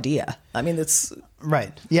is their idea. I mean, it's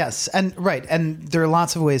Right. Yes. And there are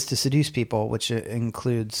lots of ways to seduce people, which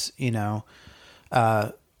includes,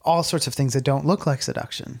 all sorts of things that don't look like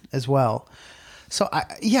seduction as well. So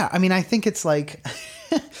I think it's like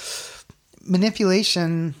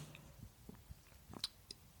manipulation,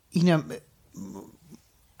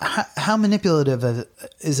 how manipulative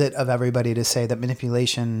is it of everybody to say that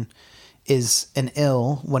manipulation is an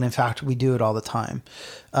ill when in fact we do it all the time,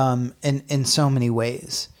 in so many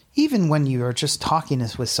ways. Even when you are just talking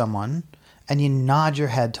with someone and you nod your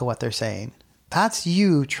head to what they're saying, that's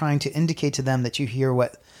you trying to indicate to them that you hear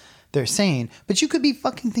what they're saying. But you could be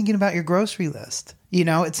fucking thinking about your grocery list.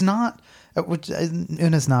 It's not. Which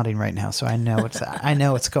Una's nodding right now, so I know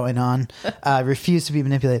what's going on. I refuse to be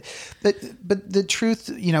manipulated. But the truth,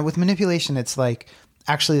 with manipulation, it's like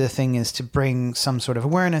actually the thing is to bring some sort of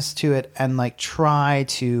awareness to it and like try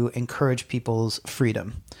to encourage people's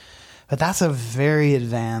freedom. But that's a very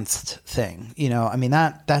advanced thing.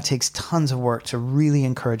 That takes tons of work to really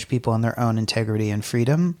encourage people in their own integrity and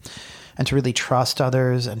freedom, and to really trust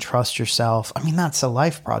others and trust yourself. That's a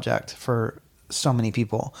life project for so many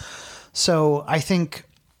people. So I think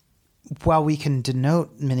while we can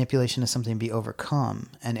denote manipulation as something to be overcome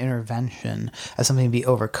and intervention as something to be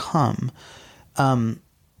overcome,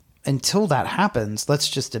 until that happens, let's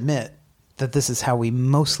just admit that this is how we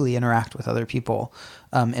mostly interact with other people,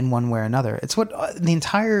 in one way or another. It's what the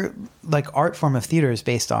entire art form of theater is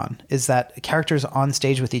based on, is that characters on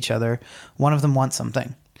stage with each other, one of them wants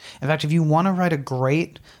something. In fact, if you want to write a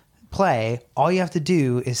great play, all you have to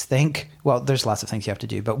do is think, well, there's lots of things you have to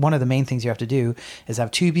do, but one of the main things you have to do is have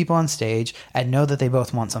two people on stage and know that they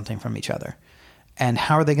both want something from each other. And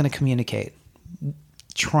how are they going to communicate?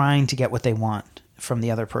 Trying to get what they want from the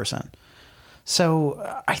other person. So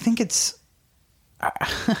I think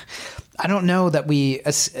I don't know that we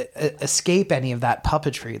escape any of that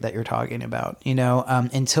puppetry that you're talking about,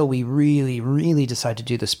 until we really, really decide to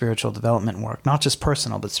do the spiritual development work, not just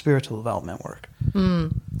personal, but spiritual development work.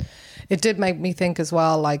 It did make me think as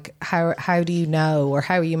well, like how do you know, or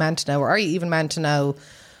how are you meant to know, or are you even meant to know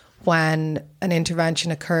when an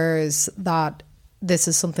intervention occurs that this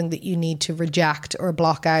is something that you need to reject or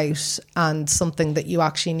block out, and something that you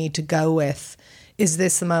actually need to go with? Is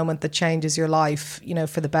this the moment that changes your life,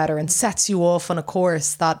 for the better, and sets you off on a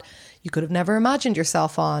course that you could have never imagined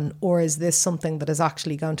yourself on? Or is this something that is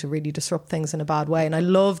actually going to really disrupt things in a bad way? And I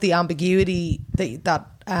love the ambiguity that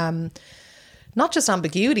not just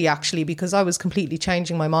ambiguity, actually, because I was completely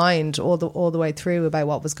changing my mind all the way through about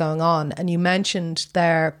what was going on. And you mentioned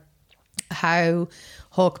there how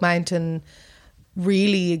Hawk Mountain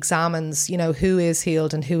really examines, who is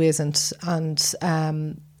healed and who isn't. And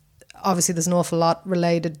obviously there's an awful lot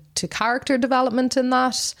related to character development in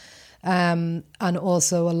that. And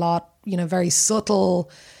also a lot, very subtle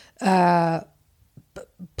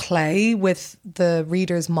play with the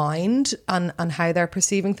reader's mind and how they're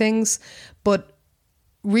perceiving things. But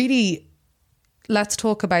really, let's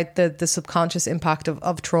talk about the subconscious impact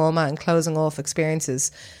of trauma and closing off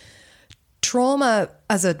experiences. Trauma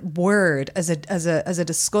as a word, as a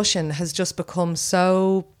discussion, has just become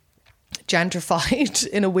so gentrified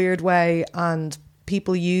in a weird way, and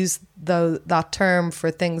people use that term for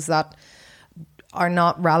things that are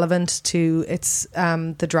not relevant to its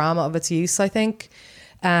the drama of its use, I think.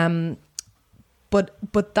 But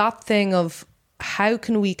that thing of how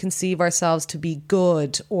can we conceive ourselves to be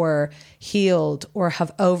good or healed or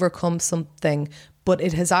have overcome something, but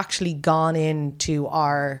it has actually gone into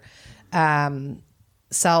our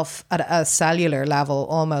self at a cellular level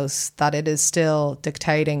almost, that it is still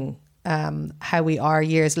dictating how we are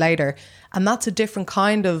years later. And that's a different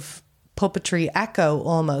kind of puppetry echo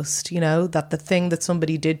almost, that the thing that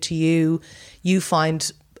somebody did to you, you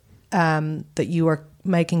find that you are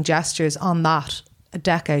making gestures on that a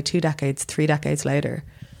decade, 2 decades, 3 decades later.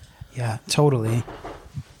 Yeah, totally.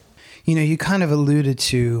 You kind of alluded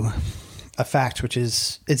to a fact, which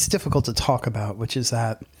is, it's difficult to talk about, which is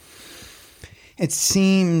that it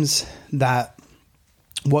seems that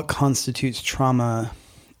what constitutes trauma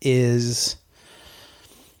is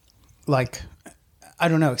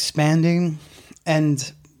expanding.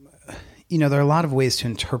 And, there are a lot of ways to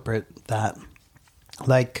interpret that.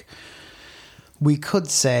 We could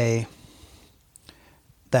say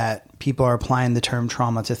that people are applying the term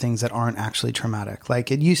trauma to things that aren't actually traumatic.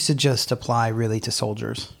 It used to just apply really to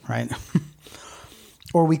soldiers, right?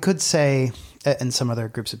 Or we could say, and some other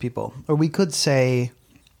groups of people, or we could say,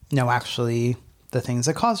 no, actually, the things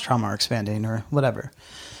that cause trauma are expanding or whatever.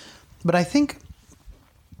 But I think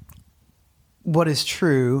what is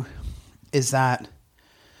true is that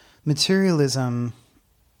materialism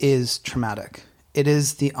is traumatic. It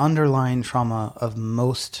is the underlying trauma of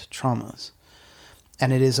most traumas.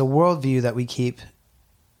 And it is a worldview that we keep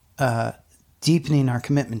deepening our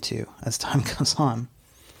commitment to as time goes on.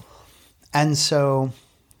 And so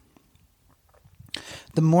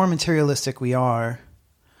the more materialistic we are,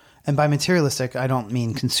 and by materialistic, I don't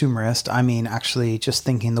mean consumerist. I mean actually just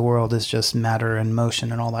thinking the world is just matter and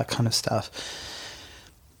motion and all that kind of stuff.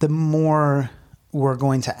 The more we're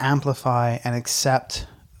going to amplify and accept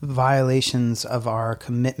violations of our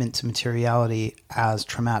commitment to materiality as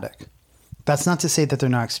traumatic. That's not to say that they're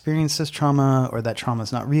not experienced as trauma or that trauma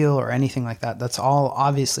is not real or anything like that. That's all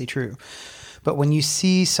obviously true. But when you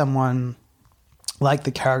see someone like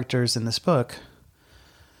the characters in this book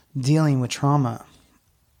dealing with trauma,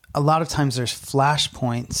 a lot of times there's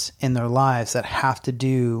flashpoints in their lives that have to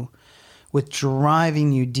do with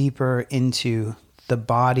driving you deeper into the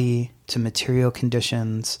body, to material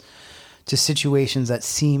conditions, to situations that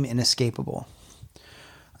seem inescapable.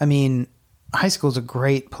 I mean, high school is a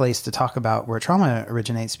great place to talk about where trauma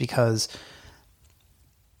originates because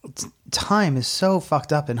time is so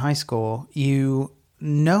fucked up in high school. You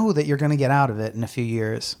know that you're going to get out of it in a few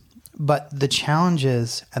years, but the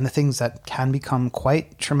challenges and the things that can become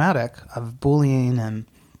quite traumatic of bullying and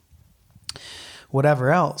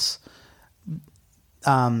whatever else.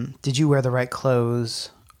 Did you wear the right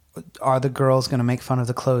clothes? Are the girls going to make fun of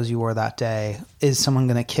the clothes you wore that day? Is someone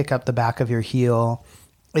going to kick up the back of your heel?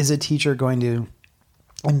 Is a teacher going to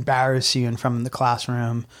embarrass you in front of the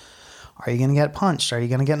classroom? Are you going to get punched? Are you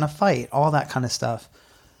going to get in a fight? All that kind of stuff.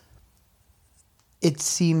 It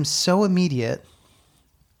seems so immediate,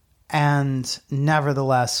 and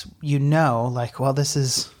nevertheless, you know, like, well, this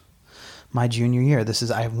is my junior year.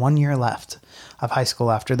 I have 1 year left of high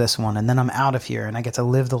school after this one, and then I'm out of here, and I get to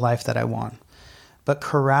live the life that I want. But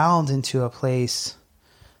corralled into a place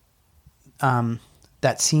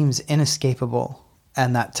that seems inescapable,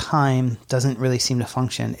 and that time doesn't really seem to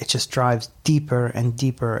function. It just drives deeper and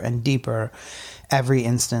deeper and deeper every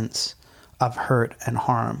instance of hurt and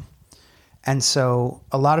harm. And so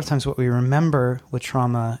a lot of times what we remember with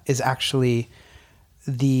trauma is actually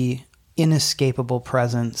the inescapable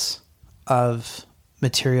presence of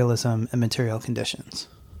materialism and material conditions.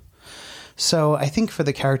 So I think for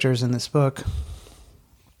the characters in this book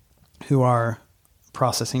who are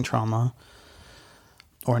processing trauma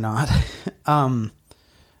or not,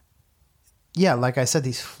 yeah, like I said,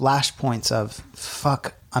 these flashpoints of,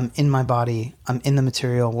 fuck, I'm in my body, I'm in the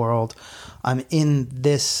material world, I'm in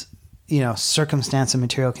this, circumstance and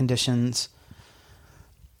material conditions.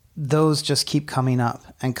 Those just keep coming up.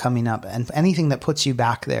 And anything that puts you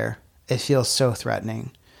back there, it feels so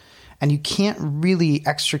threatening. And you can't really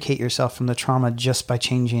extricate yourself from the trauma just by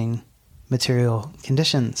changing material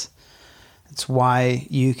conditions. It's why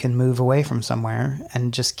you can move away from somewhere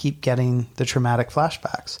and just keep getting the traumatic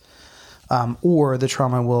flashbacks. Or the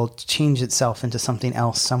trauma will change itself into something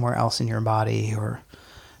else somewhere else in your body, or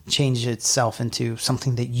change itself into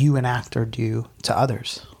something that you enact or do to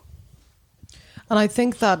others. And I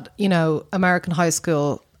think that, American high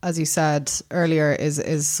school, as you said earlier,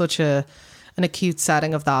 is such an acute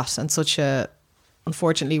setting of that, and such a,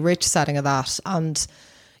 unfortunately, rich setting of that. And,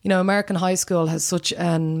 American high school has such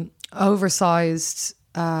an oversized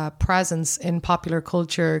presence in popular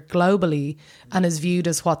culture globally, and is viewed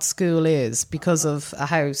as what school is because of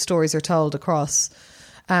how stories are told across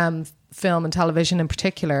film and television in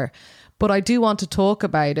particular. But I do want to talk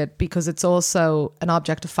about it because it's also an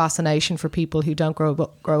object of fascination for people who don't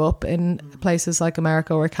grow up in places like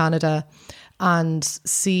America or Canada, and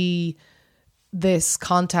see this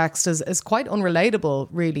context as quite unrelatable,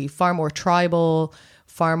 really, far more tribal,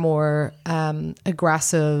 far more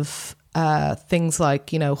aggressive. Things like,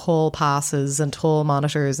 hall passes and hall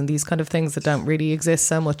monitors and these kind of things that don't really exist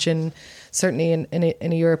so much certainly in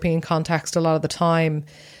a European context a lot of the time.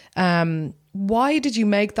 Why did you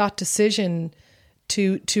make that decision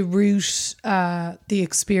to root the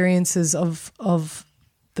experiences of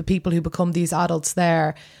the people who become these adults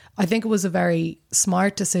there? I think it was a very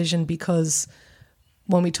smart decision, because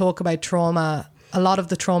when we talk about trauma, a lot of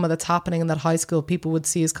the trauma that's happening in that high school, people would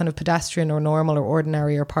see as kind of pedestrian or normal or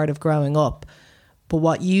ordinary or part of growing up. But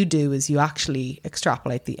what you do is you actually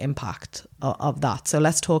extrapolate the impact of that. So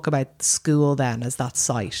let's talk about school then as that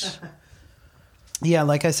site. Yeah,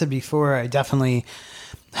 like I said before, I definitely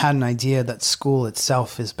had an idea that school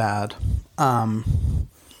itself is bad.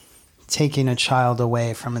 Taking a child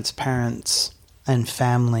away from its parents and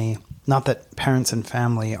family Not that parents and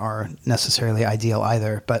family are necessarily ideal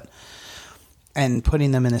either, and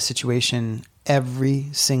putting them in a situation every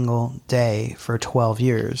single day for 12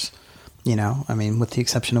 years, I mean, with the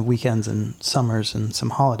exception of weekends and summers and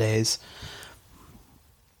some holidays,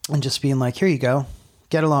 and just being like, here you go,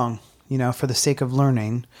 get along, for the sake of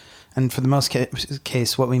learning. And for the most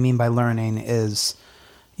case, what we mean by learning is,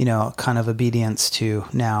 kind of obedience to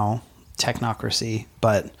now technocracy,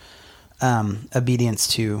 but obedience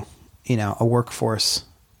to, a workforce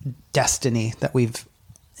destiny that we've,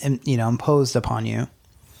 imposed upon you.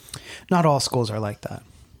 Not all schools are like that,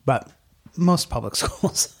 but most public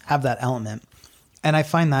schools have that element. And I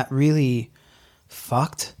find that really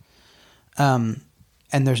fucked. And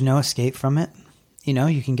there's no escape from it.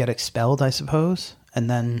 You can get expelled, I suppose, and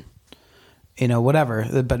then,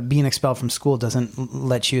 whatever. But being expelled from school doesn't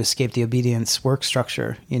let you escape the obedience work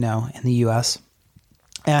structure, in the U.S.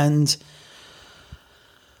 And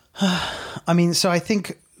I mean, so I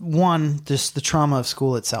think, one, just the trauma of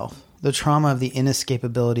school itself, the trauma of the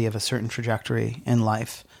inescapability of a certain trajectory in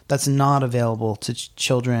life that's not available to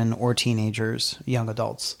children or teenagers, young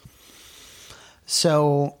adults.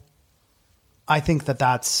 So I think that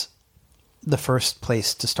that's the first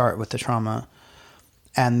place to start with the trauma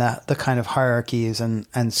and the kind of hierarchies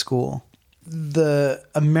and school. The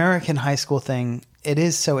American high school thing, it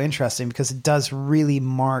is so interesting because it does really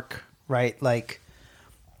mark, right? Like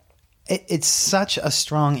it's such a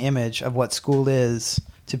strong image of what school is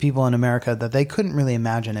to people in America that they couldn't really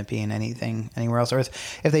imagine it being anything anywhere else. Or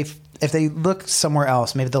if they look somewhere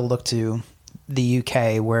else, maybe they'll look to the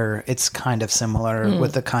UK where it's kind of similar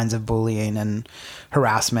with the kinds of bullying and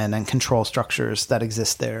harassment and control structures that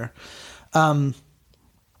exist there.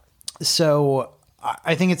 So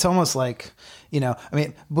I think it's almost like, I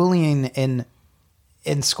mean, bullying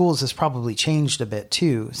in schools has probably changed a bit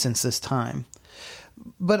too since this time.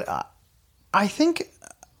 But I think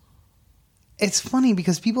it's funny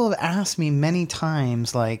because people have asked me many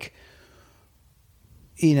times, like,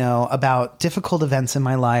 about difficult events in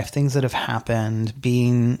my life, things that have happened,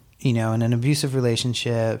 being, in an abusive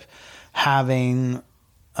relationship, having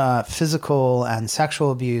physical and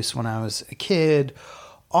sexual abuse when I was a kid,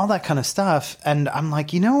 all that kind of stuff. And I'm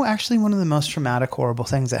like, actually one of the most traumatic, horrible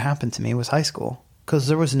things that happened to me was high school, because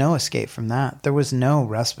there was no escape from that. There was no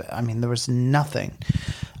respite. I mean, there was nothing.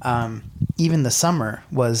 Even the summer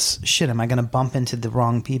was, shit, am I going to bump into the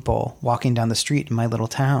wrong people walking down the street in my little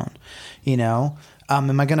town?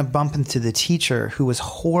 Am I going to bump into the teacher who was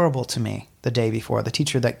horrible to me the day before, the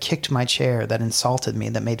teacher that kicked my chair, that insulted me,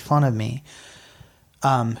 that made fun of me,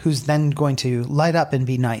 who's then going to light up and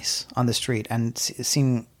be nice on the street and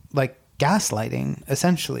seem like gaslighting,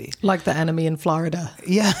 essentially. Like the enemy in Florida.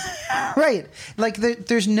 Yeah, right. Like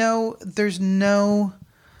there's no,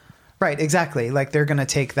 right, exactly. Like they're going to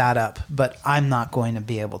take that up, but I'm not going to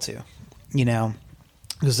be able to,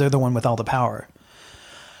 because they're the one with all the power.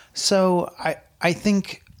 So I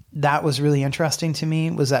think that was really interesting to me,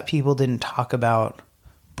 was that people didn't talk about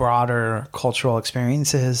broader cultural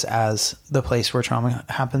experiences as the place where trauma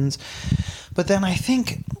happens. But then I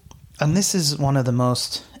think, and this is one of the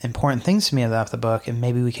most important things to me about the book, and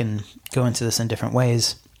maybe we can go into this in different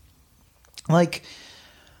ways. Like,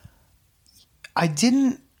 I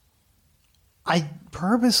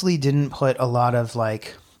purposely didn't put a lot of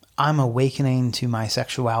like, I'm awakening to my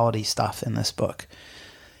sexuality stuff in this book,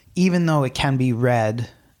 even though it can be read,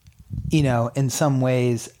 in some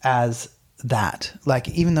ways as that. Like,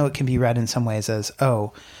 even though it can be read in some ways as,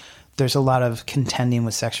 oh, there's a lot of contending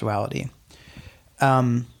with sexuality.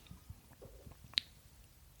 And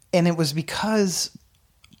it was because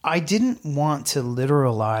I didn't want to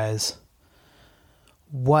literalize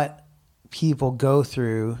what people go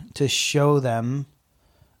through to show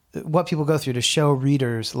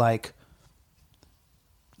readers, like,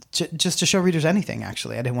 just to show readers anything,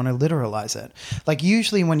 actually. I didn't want to literalize it. Like,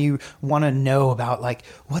 usually when you want to know about, like,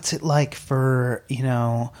 what's it like for,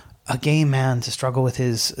 a gay man to struggle with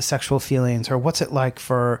his sexual feelings, or what's it like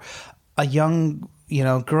for a young,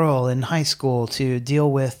 girl in high school to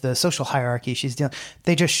deal with the social hierarchy she's dealing,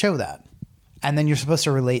 they just show that. And then you're supposed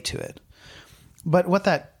to relate to it. But what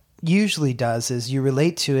that usually does is you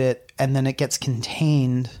relate to it, and then it gets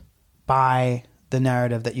contained by the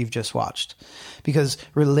narrative that you've just watched, because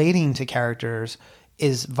relating to characters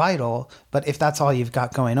is vital. But if that's all you've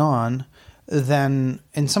got going on, then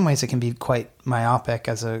in some ways it can be quite myopic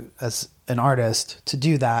as an artist to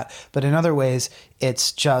do that. But in other ways,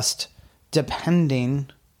 it's just depending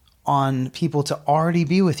on people to already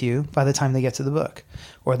be with you by the time they get to the book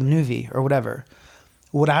or the movie or whatever.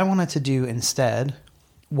 What I wanted to do instead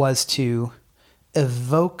was to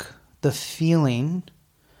evoke the feeling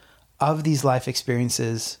of these life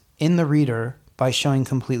experiences in the reader by showing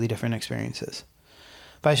completely different experiences.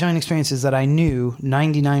 By showing experiences that I knew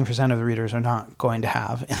 99% of the readers are not going to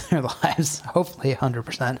have in their lives. Hopefully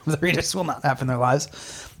 100% of the readers will not have in their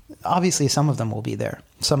lives. Obviously, some of them will be there.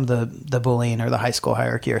 Some of the bullying or the high school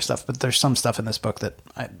hierarchy or stuff, but there's some stuff in this book that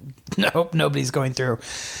I hope nobody's going through.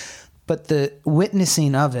 But the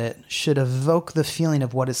witnessing of it should evoke the feeling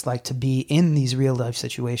of what it's like to be in these real life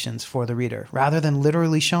situations for the reader. Rather than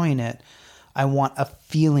literally showing it, I want a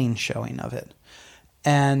feeling showing of it.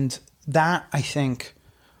 And that, I think,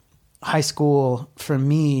 high school for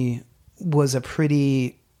me was a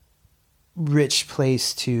pretty rich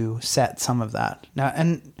place to set some of that. Now,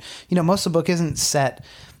 and most of the book isn't set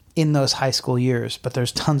in those high school years, but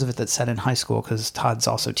there's tons of it that's set in high school because Todd's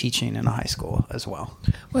also teaching in a high school as well.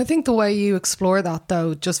 Well, I think the way you explore that,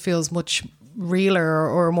 though, just feels much realer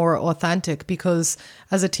or more authentic, because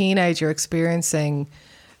as a teenager experiencing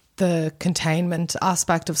the containment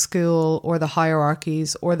aspect of school, or the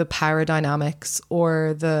hierarchies, or the power dynamics,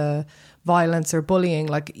 or the violence or bullying,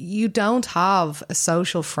 like, you don't have a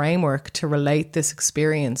social framework to relate this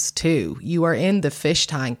experience to. You are in the fish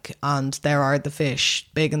tank and there are the fish,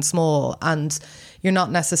 big and small, and you're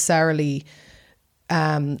not necessarily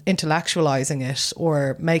intellectualizing it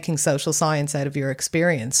or making social science out of your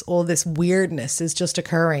experience. All this weirdness is just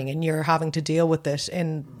occurring and you're having to deal with it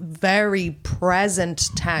in very present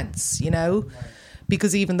tense,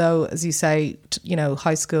 because even though, as you say,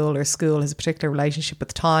 high school or school has a particular relationship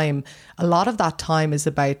with time, a lot of that time is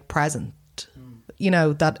about present.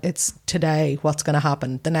 That it's today, what's going to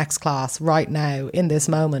happen, the next class, right now, in this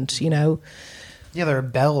moment, Yeah, there are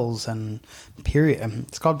bells and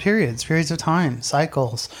it's called periods of time,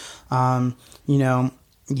 cycles.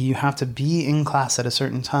 You have to be in class at a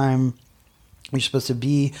certain time. You're supposed to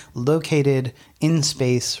be located in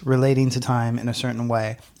space relating to time in a certain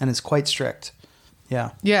way. And it's quite strict.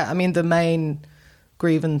 Yeah. Yeah. I mean, the main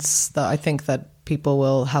grievance that I think that people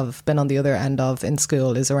will have been on the other end of in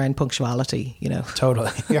school is around punctuality,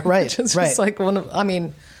 Totally. You're right. It's right. just like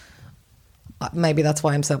maybe that's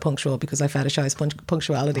why I'm so punctual, because I fetishize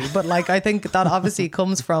punctuality. But I think that obviously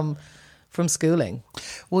comes from schooling.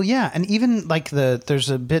 Well, yeah. And even there's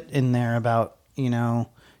a bit in there about,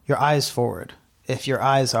 your eyes forward. If your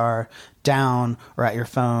eyes are down or at your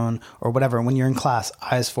phone or whatever, when you're in class,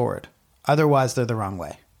 eyes forward. Otherwise, they're the wrong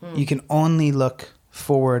way. You can only look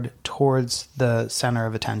forward towards the center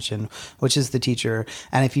of attention, which is the teacher.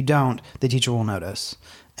 And if you don't, the teacher will notice.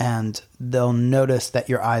 And they'll notice that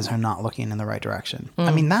your eyes are not looking in the right direction.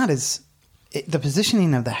 I mean, that is the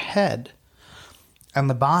positioning of the head and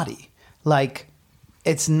the body.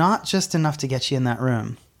 It's not just enough to get you in that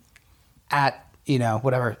room at,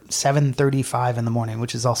 7:35 in the morning,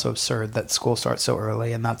 which is also absurd that school starts so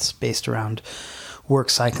early. And that's based around work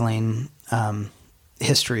cycling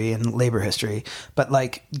history and labor history. But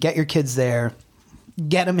get your kids there,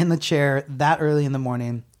 get them in the chair that early in the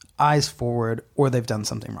morning, eyes forward, or they've done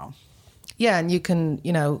something wrong. Yeah, and you can,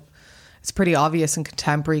 it's pretty obvious in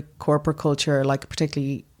contemporary corporate culture,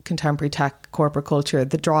 particularly contemporary tech corporate culture,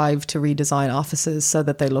 the drive to redesign offices so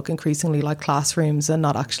that they look increasingly like classrooms and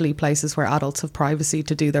not actually places where adults have privacy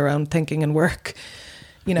to do their own thinking and work.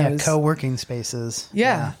 Co-working spaces.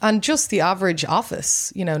 Yeah. And just the average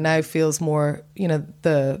office, now feels more,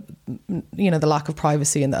 the lack of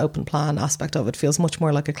privacy and the open plan aspect of it feels much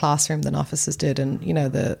more like a classroom than offices did in,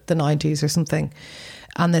 the 90s or something.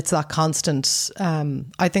 And it's that constant,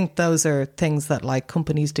 I think those are things that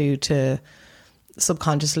companies do to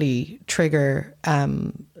subconsciously trigger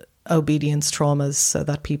obedience traumas so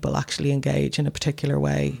that people actually engage in a particular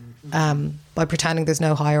way, by pretending there's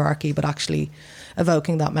no hierarchy, but actually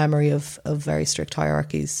evoking that memory of very strict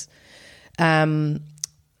hierarchies. Let's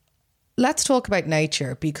talk about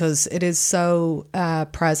nature, because it is so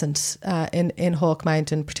present in Hawk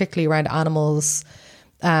Mountain, particularly around animals.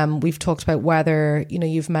 We've talked about weather,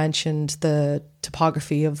 you've mentioned the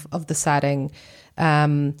topography of the setting.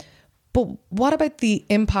 But what about the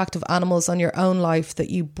impact of animals on your own life that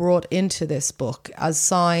you brought into this book as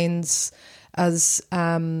signs, as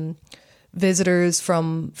visitors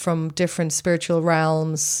from different spiritual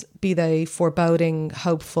realms, be they foreboding,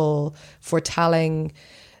 hopeful, foretelling?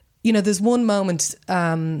 There's one moment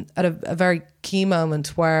at a very key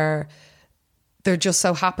moment where there just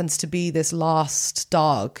so happens to be this lost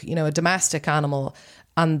dog, a domestic animal.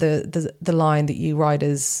 And the line that you write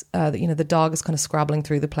is that, the dog is kind of scrabbling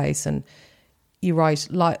through the place, and you write,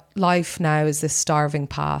 life now is this starving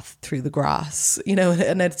path through the grass,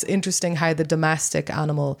 and it's interesting how the domestic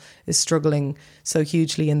animal is struggling so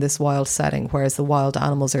hugely in this wild setting, whereas the wild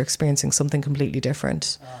animals are experiencing something completely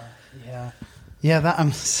different. Yeah. Yeah,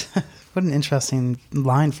 that what an interesting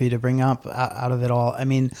line for you to bring up out of it all. I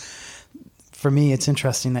mean, for me, it's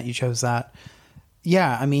interesting that you chose that.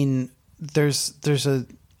 Yeah, I mean, there's a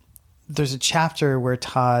chapter where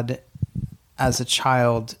Todd, as a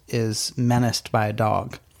child, is menaced by a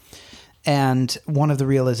dog, and one of the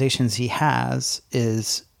realizations he has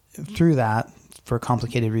is through that, for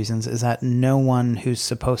complicated reasons, is that no one who's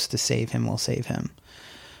supposed to save him will save him,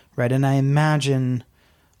 right? And I imagine,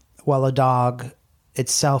 while a dog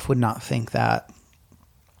itself would not think that,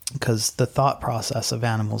 because the thought process of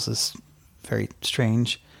animals is very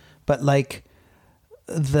strange, but like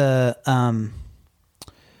the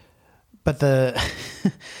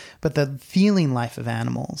but the feeling life of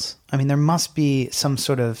animals, I mean, there must be some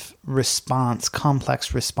sort of response,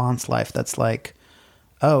 complex response life that's like,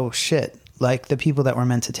 oh shit, like the people that were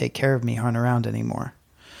meant to take care of me aren't around anymore,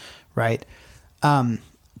 right?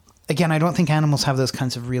 Again, I don't think animals have those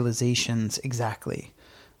kinds of realizations exactly.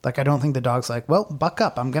 Like, I don't think the dog's like, well, buck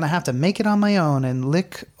up, I'm going to have to make it on my own and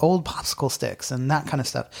lick old popsicle sticks and that kind of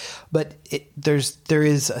stuff. But there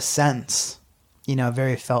is a sense, you know, a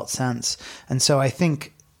very felt sense. And so I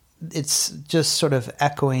think it's just sort of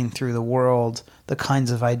echoing through the world the kinds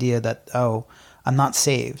of idea that, oh, I'm not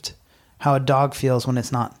saved. How a dog feels when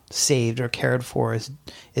it's not saved or cared for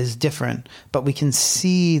is different. But we can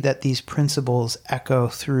see that these principles echo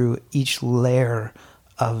through each layer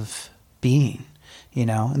of being, you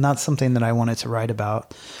know, and that's something that I wanted to write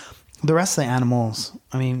about. The rest of the animals,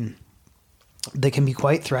 I mean, they can be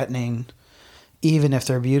quite threatening, even if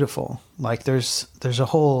they're beautiful. Like there's a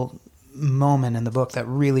whole moment in the book that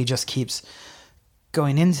really just keeps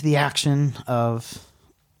going into the action of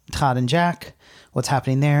Todd and Jack, what's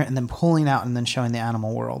happening there, and then pulling out and then showing the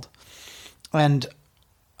animal world. And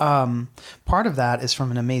part of that is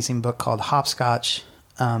from an amazing book called Hopscotch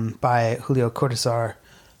by Julio Cortázar.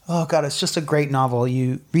 Oh God, it's just a great novel.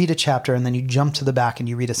 You read a chapter and then you jump to the back and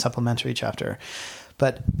you read a supplementary chapter.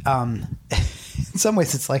 But in some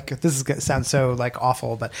ways it's like, this is going to sound so like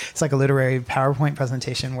awful, but it's like a literary PowerPoint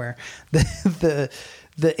presentation where the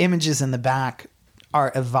images in the back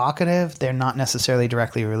are evocative. They're not necessarily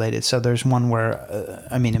directly related. So there's one where,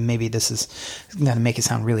 I mean, and maybe this is going to make it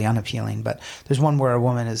sound really unappealing, but there's one where a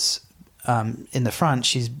woman is in the front,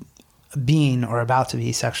 she's being or about to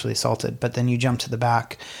be sexually assaulted, but then you jump to the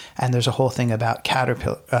back and there's a whole thing about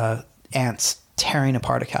caterpillar ants tearing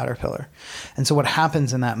apart a caterpillar. And so what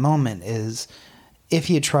happens in that moment is, if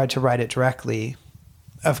he had tried to write it directly,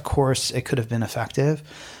 of course it could have been effective,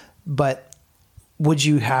 but would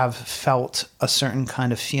you have felt a certain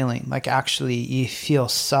kind of feeling? Like actually you feel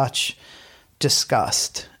such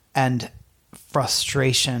disgust and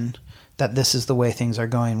frustration that this is the way things are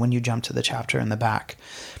going when you jump to the chapter in the back.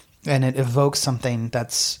 And it evokes something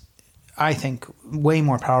that's, I think, way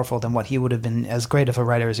more powerful than what he would have been, as great of a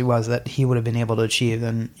writer as he was, that he would have been able to achieve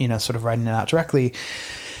than, you know, sort of writing it out directly.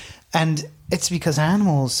 And it's because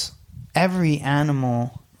animals, every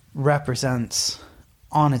animal represents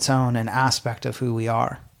on its own an aspect of who we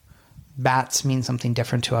are. Bats mean something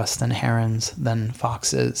different to us than herons, than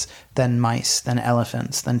foxes, than mice, than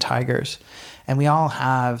elephants, than tigers. And we all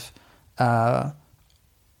have a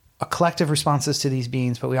collective responses to these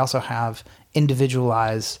beings, but we also have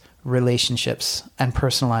individualized relationships and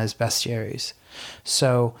personalized bestiaries.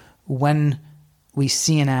 So when we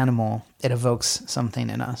see an animal, it evokes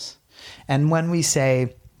something in us. And when we see,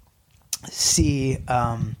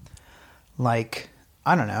 like,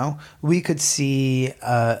 I don't know, we could see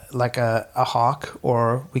like a hawk,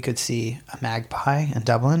 or we could see a magpie in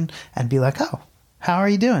Dublin and be like, oh, how are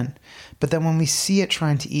you doing? But then when we see it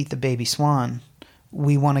trying to eat the baby swan,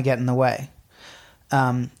 we want to get in the way,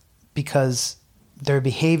 because their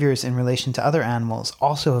behaviors in relation to other animals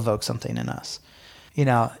also evoke something in us. You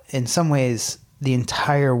know, in some ways, the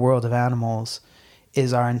entire world of animals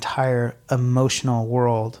is our entire emotional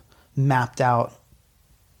world mapped out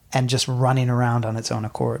and just running around on its own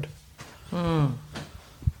accord. How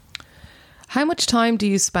much time do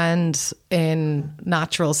you spend in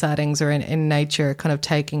natural settings or in nature kind of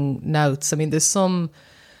taking notes? I mean, there's some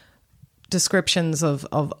descriptions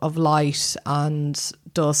of light and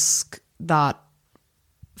dusk that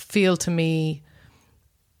feel to me,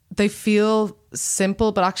 they feel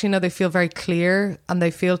simple, but actually no, they feel very clear, and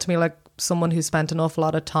they feel to me like someone who spent an awful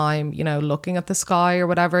lot of time, you know, looking at the sky or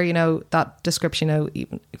whatever, you know, that description, you know,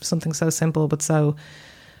 even something so simple, but so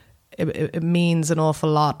it means an awful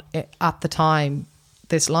lot at the time.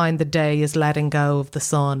 This line, the day is letting go of the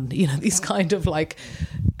sun, you know, these kind of like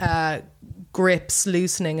grips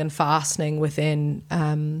loosening and fastening within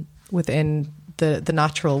the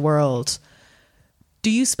natural world. Do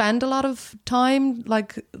you spend a lot of time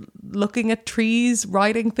like looking at trees,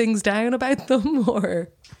 writing things down about them, or?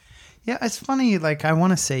 Yeah, it's funny. Like, I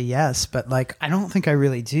want to say yes, but like, I don't think I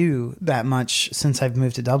really do that much since I've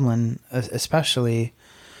moved to Dublin, especially.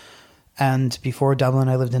 And before Dublin,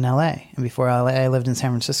 I lived in LA. And before LA, I lived in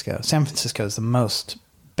San Francisco. San Francisco is the most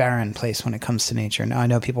barren place when it comes to nature. Now, I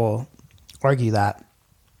know people argue that,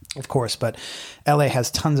 of course, but LA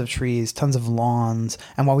has tons of trees, tons of lawns.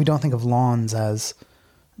 And while we don't think of lawns as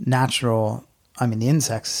natural, I mean, the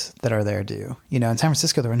insects that are there do. You know, in San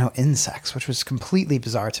Francisco, there were no insects, which was completely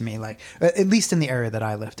bizarre to me, like, at least in the area that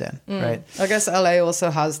I lived in, right? I guess LA also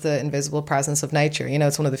has the invisible presence of nature. You know,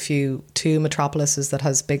 it's one of the few two metropolises that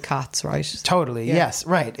has big cats, right? Totally. Yeah. Yes.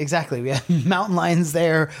 Right. Exactly. We have mountain lions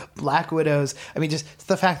there, black widows. I mean, just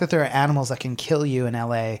the fact that there are animals that can kill you in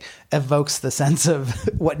LA evokes the sense of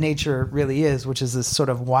what nature really is, which is this sort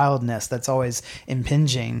of wildness that's always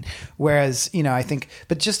impinging. Whereas, you know, I think,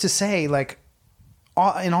 but just to say, like,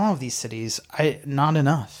 in all of these cities, not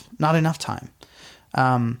enough time.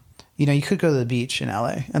 You know, you could go to the beach in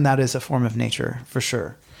LA, and that is a form of nature for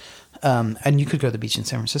sure. And you could go to the beach in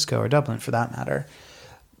San Francisco or Dublin for that matter.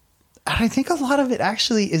 And I think a lot of it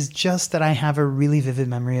actually is just that I have a really vivid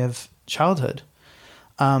memory of childhood.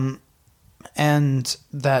 And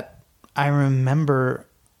that I remember,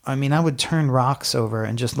 I mean, I would turn rocks over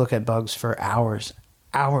and just look at bugs for hours.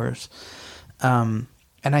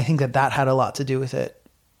 And I think that had a lot to do with it,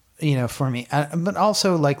 you know, for me. But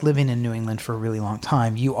also, like, living in New England for a really long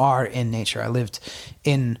time, you are in nature. I lived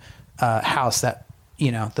in a house that,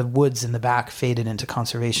 you know, the woods in the back faded into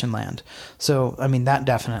conservation land. So, I mean, that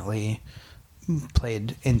definitely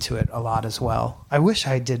played into it a lot as well. I wish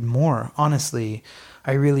I did more, honestly.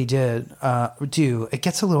 I really did do. It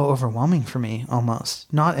gets a little overwhelming for me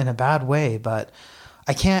almost. Not in a bad way, but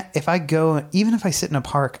I can't, if I go, even if I sit in a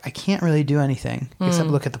park, I can't really do anything except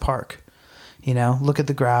look at the park, you know, look at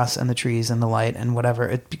the grass and the trees and the light and whatever.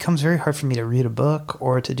 It becomes very hard for me to read a book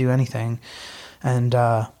or to do anything. And,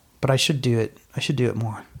 but I should do it. I should do it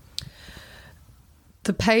more.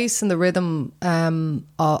 The pace and the rhythm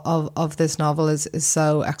of this novel is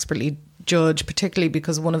so expertly judged, particularly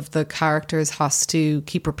because one of the characters has to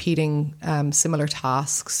keep repeating similar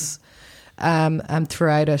tasks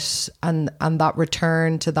throughout it, and that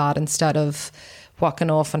return to that instead of what can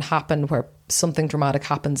often happen where something dramatic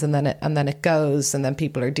happens and then it goes, and then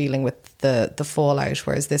people are dealing with the fallout,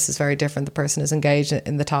 whereas this is very different. The person is engaged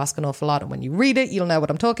in the task an awful lot, and when you read it you'll know what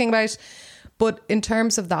I'm talking about. But in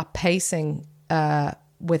terms of that pacing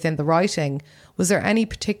within the writing, was there any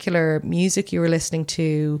particular music you were listening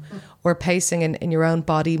to or pacing in your own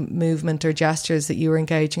body movement or gestures that you were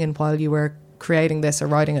engaging in while you were creating this or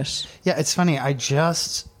writing it? Yeah, it's funny. I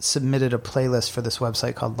just submitted a playlist for this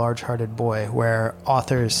website called Large Hearted Boy, where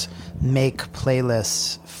authors make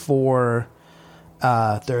playlists for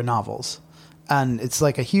their novels. And it's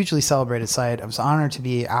like a hugely celebrated site. I was honored to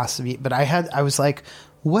be asked to be, but I was like,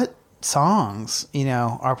 what songs, you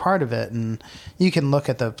know, are part of it? And you can look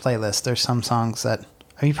at the playlist. There's some songs that,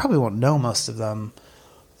 I mean, you probably won't know most of them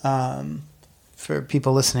for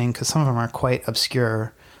people listening, because some of them are quite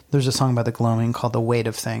obscure. There's a song by The Glowing called The Weight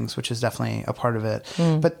of Things, which is definitely a part of it.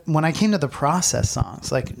 But when I came to the process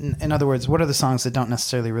songs, like, in other words, what are the songs that don't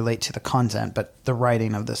necessarily relate to the content, but the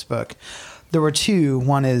writing of this book? There were two.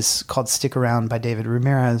 One is called Stick Around by David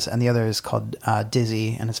Ramirez, and the other is called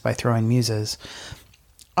Dizzy, and it's by Throwing Muses.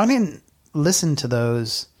 I didn't listen to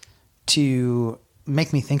those to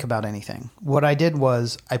make me think about anything. What I did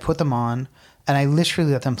was I put them on, and I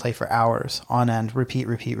literally let them play for hours on end,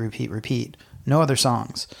 repeat. No other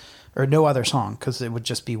songs, or no other song, because it would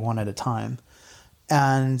just be one at a time.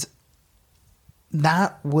 And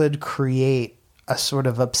that would create a sort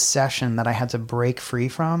of obsession that I had to break free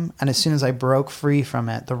from. And as soon as I broke free from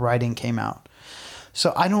it, the writing came out.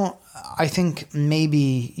 So I think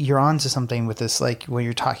maybe you're onto something with this, like when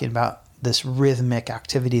you're talking about this rhythmic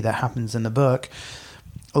activity that happens in the book.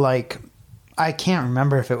 Like, I can't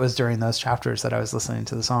remember if it was during those chapters that I was listening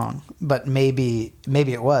to the song, but maybe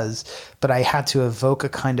it was. But I had to evoke a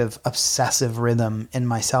kind of obsessive rhythm in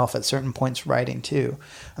myself at certain points writing too.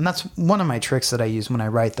 And that's one of my tricks that I use when I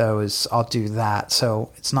write, though, is I'll do that.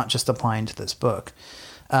 So it's not just applying to this book.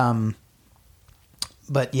 But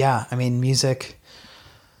yeah, I mean, music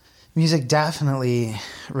definitely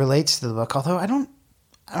relates to the book. Although I don't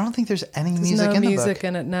think there's any music in the book. There's no music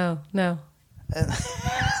in it. No.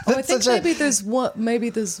 I think there's what.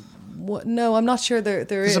 No, I'm not sure there is.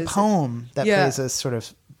 There's a poem that plays a sort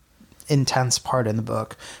of intense part in the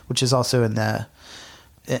book, which is also in the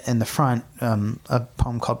front. A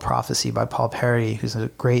poem called Prophecy by Paul Perry, who's a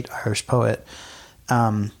great Irish poet,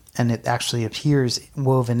 and it actually appears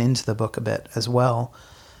woven into the book a bit as well.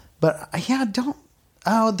 But yeah, don't.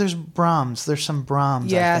 Oh, there's Brahms. There's some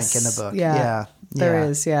Brahms, I think, in the book. Yeah, there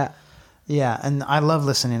is. Yeah. Yeah, and I love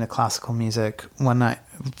listening to classical music when I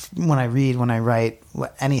read, when I write,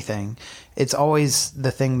 anything. It's always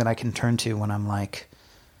the thing that I can turn to when I'm like,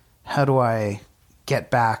 how do I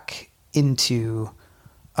get back into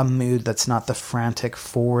a mood that's not the frantic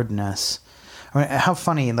forwardness? I mean, how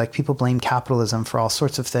funny, like, people blame capitalism for all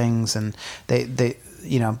sorts of things, and they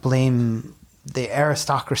blame the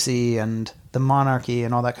aristocracy and the monarchy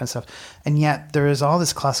and all that kind of stuff. And yet there is all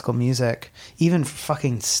this classical music, even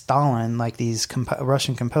fucking Stalin, like these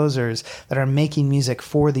Russian composers that are making music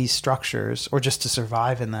for these structures or just to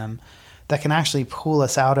survive in them, that can actually pull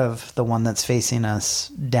us out of the one that's facing us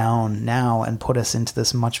down now and put us into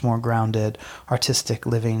this much more grounded, artistic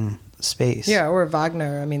living space. Yeah, or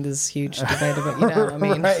Wagner. I mean, there's huge debate about, I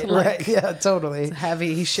mean, right. Yeah, totally. It's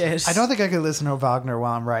heavy shit. I don't think I could listen to Wagner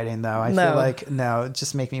while I'm writing, though. I feel like, it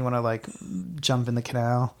just make me want to, like, jump in the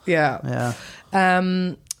canal. Yeah.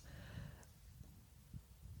 I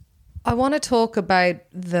want to talk about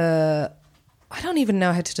I don't even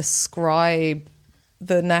know how to describe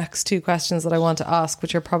the next two questions that I want to ask,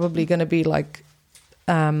 which are probably going to be like,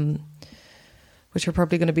 the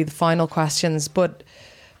final questions. But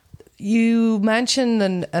you mentioned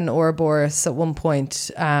an Ouroboros at one point,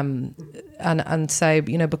 and say,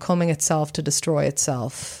 becoming itself to destroy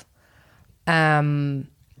itself. And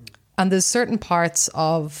there's certain parts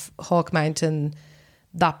of Hawk Mountain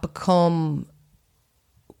that become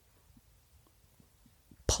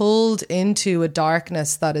pulled into a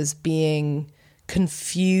darkness that is being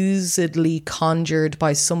confusedly conjured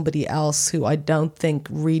by somebody else who I don't think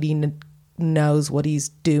really knows what he's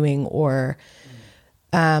doing, or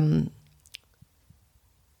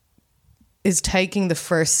is taking the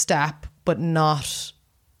first step but not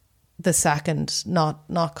the second,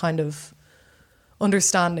 not kind of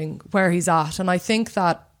understanding where he's at. And I think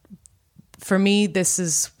that for me, this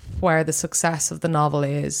is where the success of the novel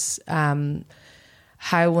is,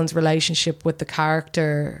 how one's relationship with the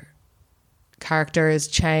characters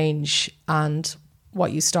change, and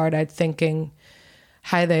what you start out thinking,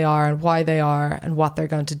 how they are and why they are and what they're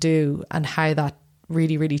going to do, and how that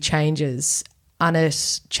really, really changes. And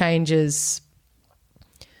it changes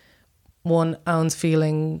one's own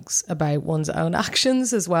feelings about one's own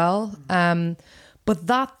actions as well. But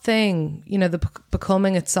that thing, the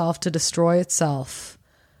becoming itself to destroy itself,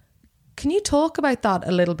 can you talk about that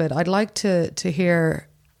a little bit? I'd like to hear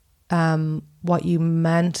what you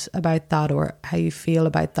meant about that, or how you feel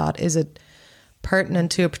about that. Is it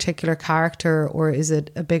pertinent to a particular character, or is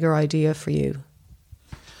it a bigger idea for you?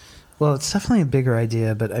 Well, it's definitely a bigger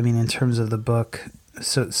idea, but I mean, in terms of the book,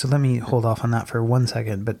 so let me hold off on that for 1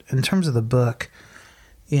 second. But in terms of the book,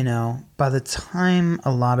 by the time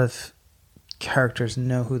a lot of characters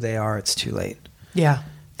know who they are, it's too late. Yeah.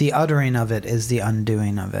 The uttering of it is the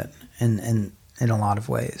undoing of it in a lot of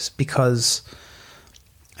ways, because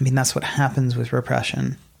I mean, that's what happens with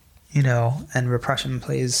repression, and repression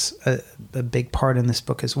plays a big part in this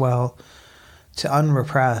book as well. To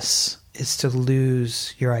unrepress is to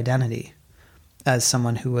lose your identity as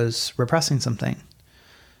someone who was repressing something.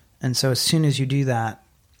 And so as soon as you do that,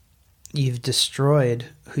 you've destroyed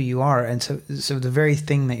who you are. And so the very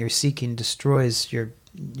thing that you're seeking destroys your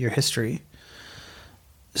history.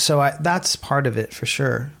 So that's part of it for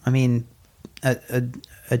sure. I mean,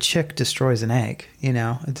 a chick destroys an egg,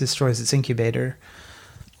 it destroys its incubator.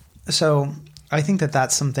 So I think that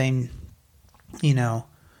that's something,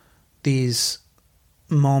 these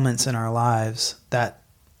moments in our lives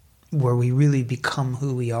where we really become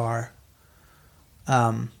who we are,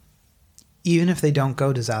 even if they don't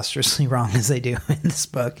go disastrously wrong as they do in this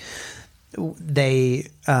book, they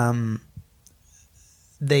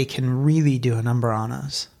can really do a number on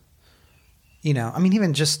us. I mean,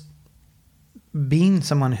 even just being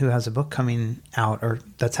someone who has a book coming out, or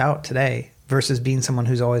that's out today, versus being someone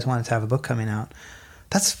who's always wanted to have a book coming out,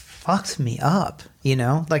 that's fucked me up,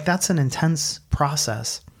 like that's an intense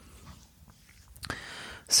process.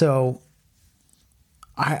 So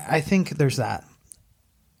I think there's that.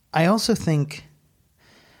 I also think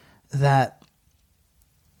that,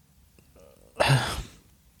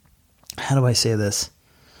 how do I say this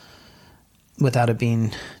without it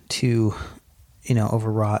being too,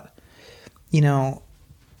 overwrought?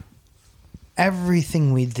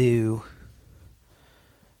 Everything we do,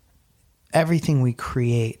 everything we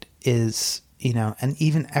create is, and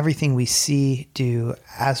even everything we see, do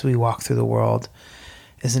as we walk through the world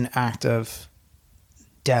is an act of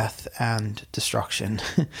death and destruction.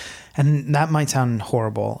 And that might sound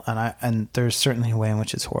horrible, and there's certainly a way in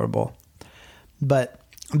which it's horrible. But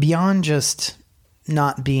beyond just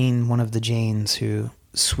not being one of the Janes who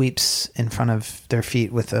sweeps in front of their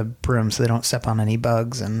feet with a broom so they don't step on any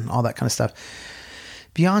bugs and all that kind of stuff.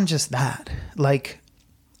 Beyond just that, like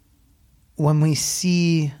when we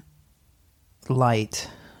see light,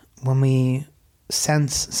 when we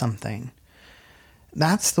sense something,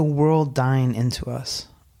 that's the world dying into us.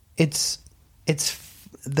 It's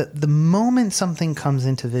the moment something comes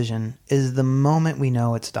into vision is the moment we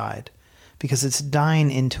know it's died, because it's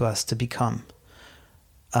dying into us to become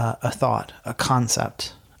a thought, a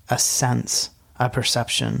concept, a sense, a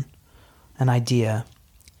perception, an idea.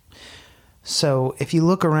 So if you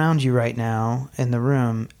look around you right now in the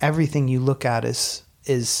room, everything you look at is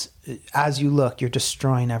as you look, you're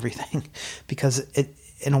destroying everything, because it,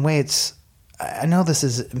 in a way, it's, I know this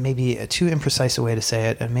is maybe a too imprecise a way to say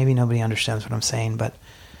it, and maybe nobody understands what I'm saying, but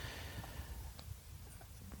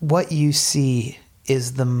what you see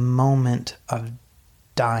is the moment of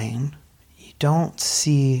dying. You don't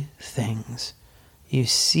see things. You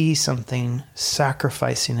see something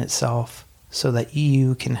sacrificing itself so that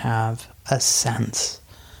you can have a sense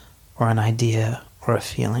or an idea or a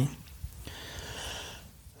feeling.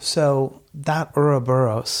 So that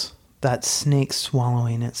Ouroboros, that snake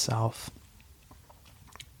swallowing itself,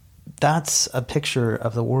 that's a picture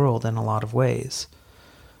of the world in a lot of ways.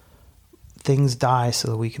 Things die so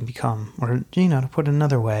that we can become, or, to put it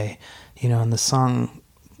another way, in the song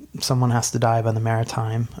Someone Has to Die by the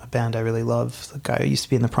Maritime, a band I really love, the guy who used to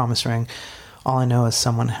be in the Promise Ring, all I know is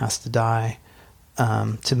someone has to die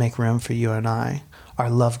to make room for you and I. Our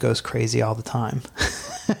love goes crazy all the time.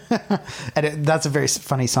 And that's a very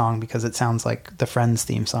funny song because it sounds like the Friends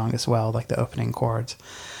theme song as well, like the opening chords.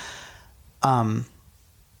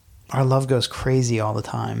 Our love goes crazy all the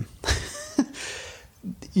time.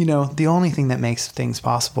 The only thing that makes things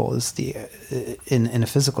possible is in a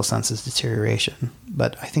physical sense, is deterioration.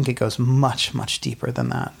 But I think it goes much, much deeper than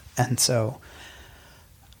that. And so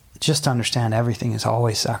just to understand, everything is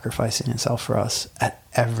always sacrificing itself for us at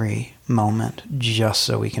every moment, just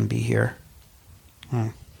so we can be here.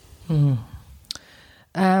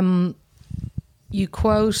 You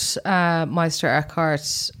quote Meister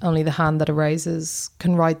Eckhart, "Only the hand that erases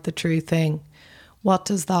can write the true thing." What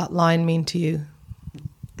does that line mean to you?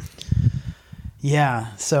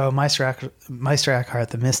 Yeah, so Meister Eckhart,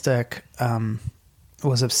 the mystic,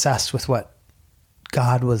 was obsessed with what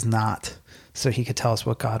God was not, so he could tell us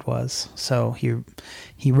what God was. So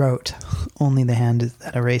he wrote, "Only the hand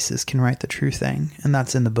that erases can write the true thing," and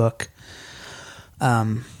that's in the book,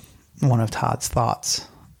 one of Todd's thoughts.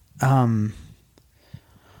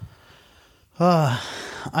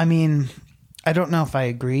 I don't know if I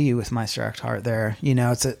agree with Meister Eckhart there.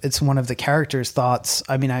 It's one of the character's thoughts.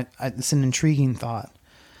 It's an intriguing thought.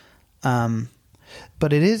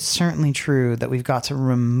 But it is certainly true that we've got to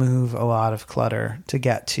remove a lot of clutter to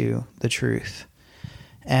get to the truth.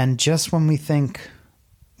 And just when we think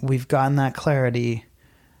we've gotten that clarity,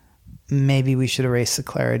 maybe we should erase the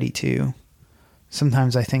clarity too.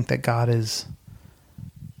 Sometimes I think that God is,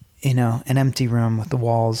 an empty room with the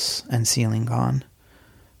walls and ceiling gone.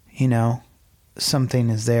 Something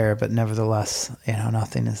is there, but nevertheless,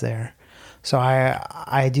 nothing is there. So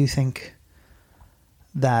I do think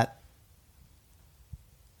that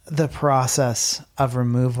the process of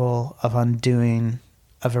removal, of undoing,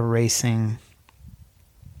 of erasing,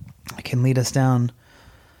 it can lead us down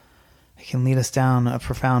a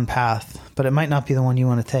profound path, but it might not be the one you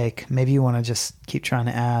want to take. Maybe you want to just keep trying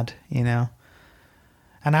to add,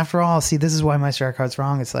 And after all, see, this is why Meister Eckhart's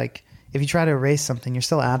wrong. It's like, if you try to erase something, you're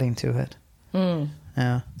still adding to it.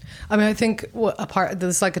 Yeah. I think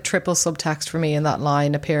there's like a triple subtext for me in that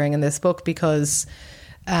line appearing in this book, because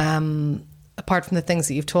apart from the things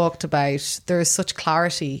that you've talked about, there is such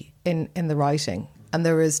clarity in the writing, and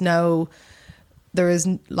there is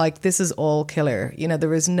like, this is all killer.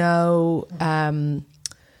 There is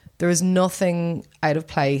nothing out of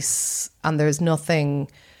place, and there's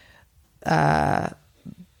nothing that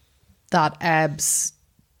ebbs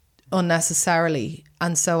unnecessarily.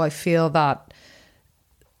 And so I feel that,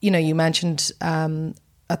 you mentioned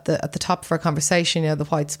at the top of our conversation, the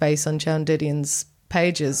white space on Joan Didion's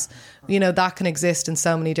pages, that can exist in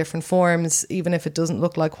so many different forms, even if it doesn't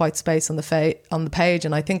look like white space on the page.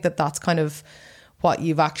 And I think that that's kind of what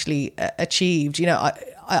you've actually achieved.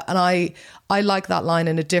 I like that line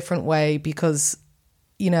in a different way, because,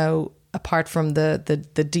 apart from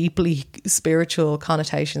the deeply spiritual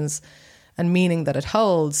connotations and meaning that it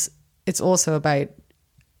holds, it's also about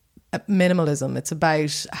minimalism. It's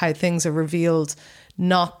about how things are revealed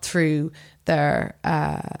not through their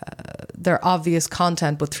obvious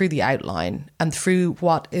content, but through the outline and through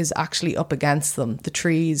what is actually up against them, the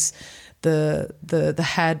trees, the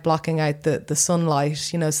head blocking out the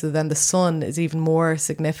sunlight, you know, so then the sun is even more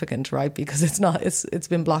significant, right? Because it's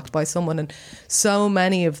been blocked by someone. And so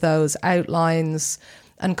many of those outlines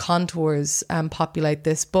and contours populate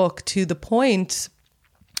this book, to the point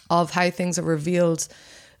of how things are revealed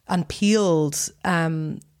and peeled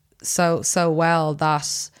so well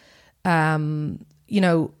that you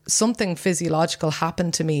know, something physiological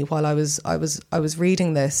happened to me while I was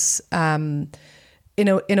reading this, in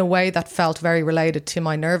a way that felt very related to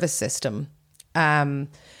my nervous system, and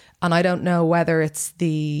I don't know whether it's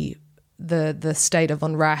the state of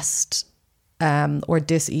unrest or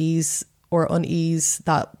dis-ease or unease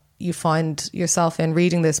that you find yourself in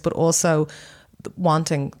reading this, but also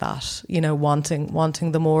wanting that, you know,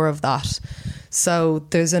 wanting the more of that. So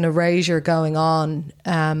there's an erasure going on,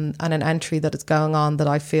 and an entry that is going on that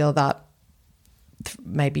I feel that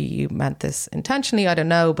maybe you meant this intentionally, I don't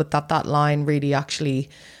know, but that line really actually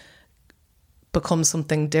becomes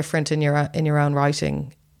something different in your own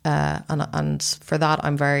writing, and for that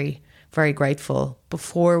I'm very, very grateful.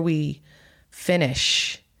 Before we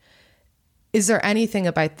finish, is there anything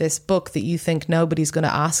about this book that you think nobody's going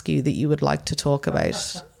to ask you that you would like to talk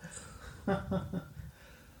about?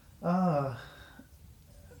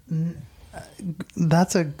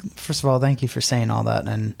 First of all, thank you for saying all that.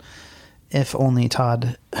 And if only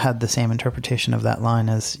Todd had the same interpretation of that line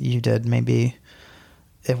as you did, maybe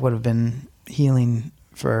it would have been healing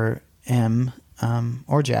for him,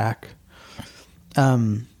 or Jack.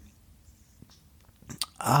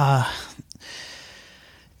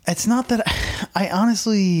 It's not that I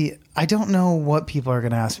honestly don't know what people are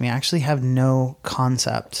going to ask me. I actually have no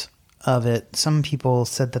concept of it. Some people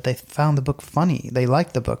said that they found the book funny. They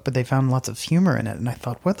liked the book, but they found lots of humor in it. And I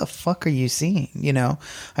thought, what the fuck are you seeing? You know,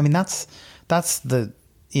 I mean, that's the,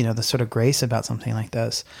 you know, the sort of grace about something like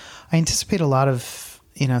this. I anticipate a lot of,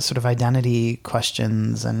 you know, sort of identity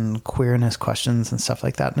questions and queerness questions and stuff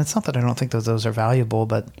like that. And it's not that I don't think those are valuable,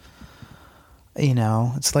 but, you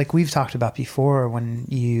know, it's like we've talked about before when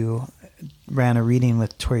you ran a reading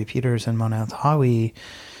with Tori Peters and Mona Eltahawy,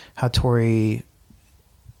 how Tori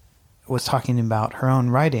was talking about her own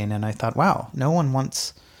writing. And I thought, wow, no one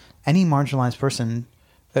wants any marginalized person.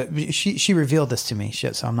 She revealed this to me.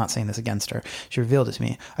 So I'm not saying this against her. She revealed it to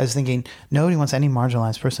me. I was thinking, nobody wants any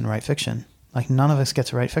marginalized person to write fiction. Like, none of us get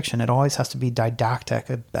to write fiction. It always has to be didactic.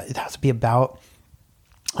 It has to be about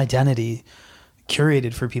identity,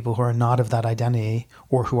 curated for people who are not of that identity,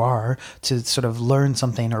 or who are, to sort of learn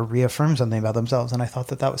something or reaffirm something about themselves. And I thought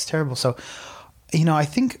that was terrible. So, you know, I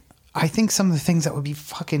think some of the things that would be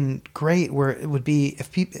fucking great where it would be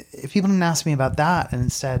if people didn't ask me about that and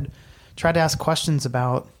instead tried to ask questions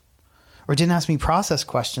about, or didn't ask me process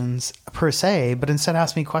questions per se, but instead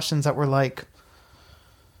asked me questions that were like,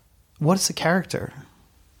 what is the character?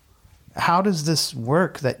 How does this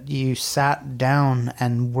work that you sat down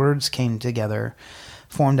and words came together,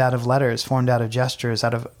 formed out of letters, formed out of gestures,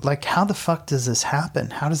 out of, like, how the fuck does this happen?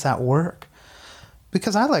 How does that work?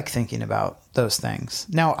 Because I like thinking about those things.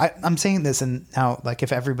 Now, I'm saying this, and now, like,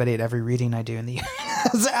 if everybody at every reading I do in the year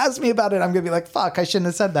asks me about it, I'm going to be like, fuck, I shouldn't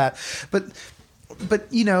have said that. But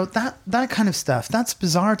you know, that kind of stuff, that's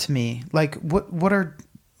bizarre to me. Like, what are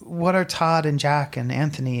Todd and Jack and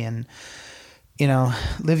Anthony and, you know,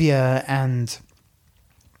 Livia and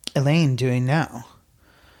Elaine doing now?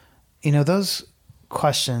 You know, those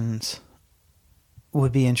questions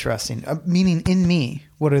would be interesting. Meaning, in me,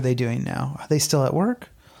 what are they doing now? Are they still at work?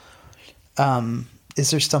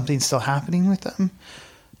 Is there something still happening with them?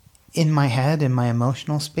 In my head, in my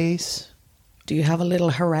emotional space? Do you have a little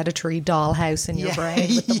hereditary dollhouse in your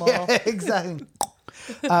brain with them all? Exactly.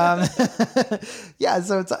 Yeah,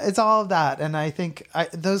 so it's all of that. And I think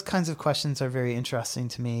those kinds of questions are very interesting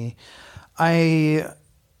to me. I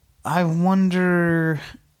wonder,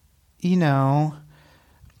 you know,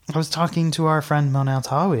 I was talking to our friend Mona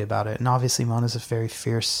Eltahawy about it, and obviously Mona's a very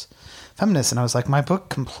fierce feminist, and I was like, my book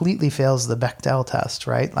completely fails the Bechdel test,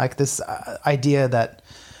 right? Like, this idea that,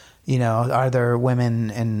 you know, are there women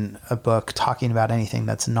in a book talking about anything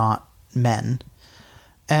that's not men?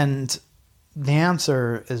 And the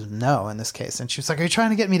answer is no in this case. And she was like, are you trying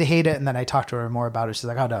to get me to hate it? And then I talked to her more about it. She's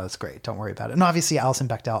like, oh no, it's great. Don't worry about it. And obviously Alison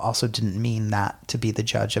Bechdel also didn't mean that to be the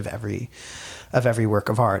judge of every work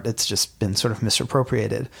of art. It's just been sort of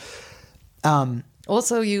misappropriated.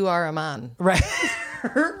 Also, you are a man. Right.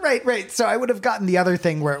 Right. So I would have gotten the other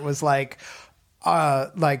thing where it was like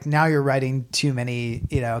now you're writing too many,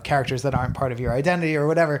 you know, characters that aren't part of your identity or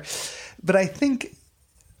whatever. But I think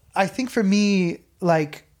for me,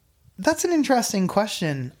 like, that's an interesting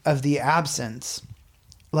question of the absence.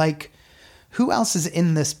 Like, who else is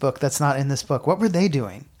in this book that's not in this book? What were they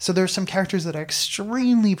doing? So there's some characters that are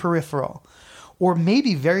extremely peripheral or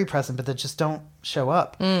maybe very present, but that just don't show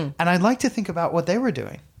up. And I'd like to think about what they were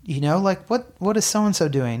doing. Like what is so-and-so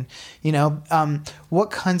doing?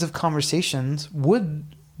 What kinds of conversations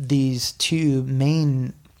would these two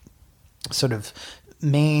main /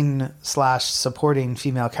 supporting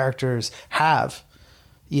female characters have?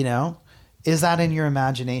 Is that in your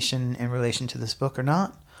imagination in relation to this book or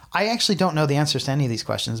not? I actually don't know the answers to any of these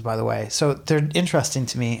questions, by the way. So they're interesting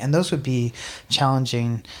to me, and those would be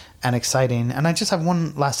challenging and exciting. And I just have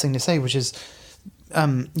one last thing to say, which is,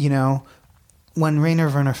 when Rainer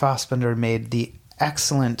Werner Fassbinder made the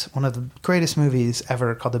excellent, one of the greatest movies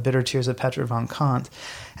ever called The Bitter Tears of Petra von Kant,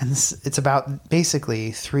 and it's about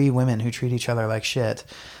basically 3 women who treat each other like shit.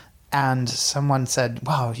 And someone said,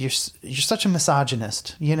 wow, you're such a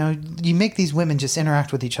misogynist. You make these women just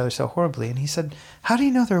interact with each other so horribly. And he said, how do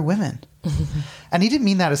you know they're women? And he didn't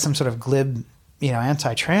mean that as some sort of glib,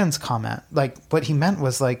 anti-trans comment. Like, what he meant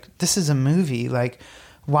was like, this is a movie. Like,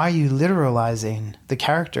 why are you literalizing the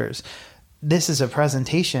characters? This is a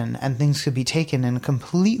presentation, and things could be taken in a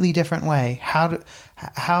completely different way.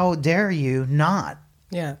 How dare you not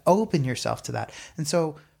open yourself to that? And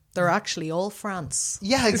so they're actually all France.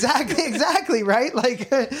 Yeah, exactly, right?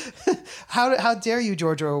 Like, how dare you,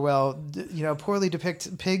 George Orwell? Poorly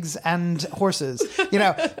depict pigs and horses.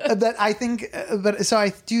 But I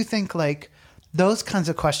do think like those kinds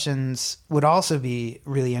of questions would also be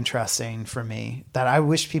really interesting for me. That I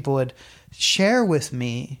wish people would share with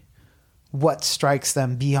me what strikes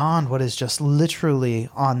them beyond what is just literally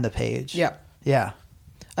on the page. Yeah.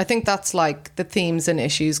 I think that's like the themes and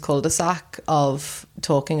issues cul-de-sac of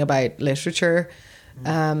talking about literature.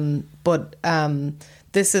 But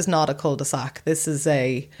this is not a cul-de-sac. This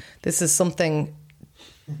is something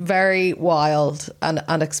very wild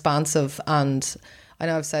and expansive. And I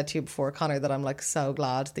know I've said to you before, Connor, that I'm like so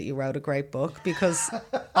glad that you wrote a great book, because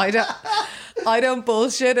I don't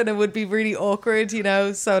bullshit, and it would be really awkward,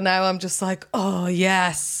 So now I'm just like, oh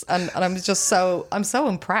yes, and I'm so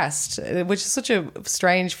impressed, which is such a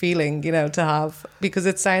strange feeling, to have, because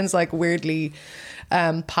it sounds like weirdly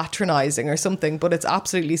patronizing or something, but it's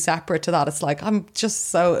absolutely separate to that. It's like I'm just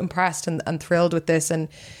so impressed and thrilled with this, and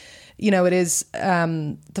it is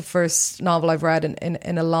the first novel I've read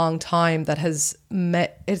in a long time that has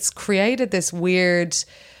it's created this weird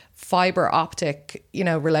fiber optic,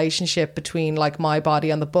 relationship between like my body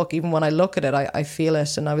and the book. Even when I look at it, I feel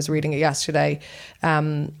it. And I was reading it yesterday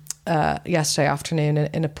afternoon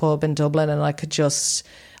in a pub in Dublin, and I could just,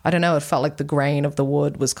 I don't know, it felt like the grain of the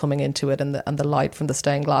wood was coming into it, and the light from the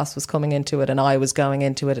stained glass was coming into it, and I was going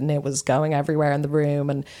into it, and it was going everywhere in the room,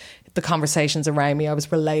 and the conversations around me, I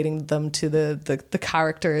was relating them to the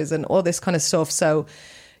characters and all this kind of stuff. So,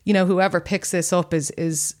 whoever picks this up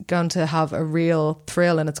is going to have a real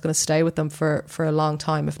thrill, and it's going to stay with them for a long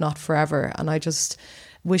time, if not forever. And I just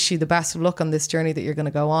wish you the best of luck on this journey that you're going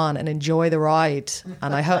to go on, and enjoy the ride.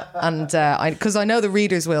 And I hope, because I know the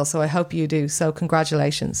readers will, so I hope you do. So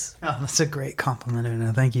congratulations. Oh, that's a great compliment,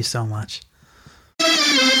 Una. Thank you so much.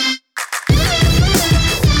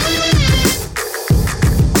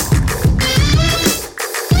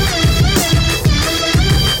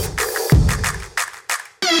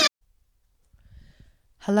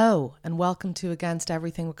 Hello, and welcome to Against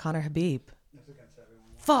Everything with Conor Habib.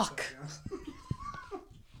 Fuck.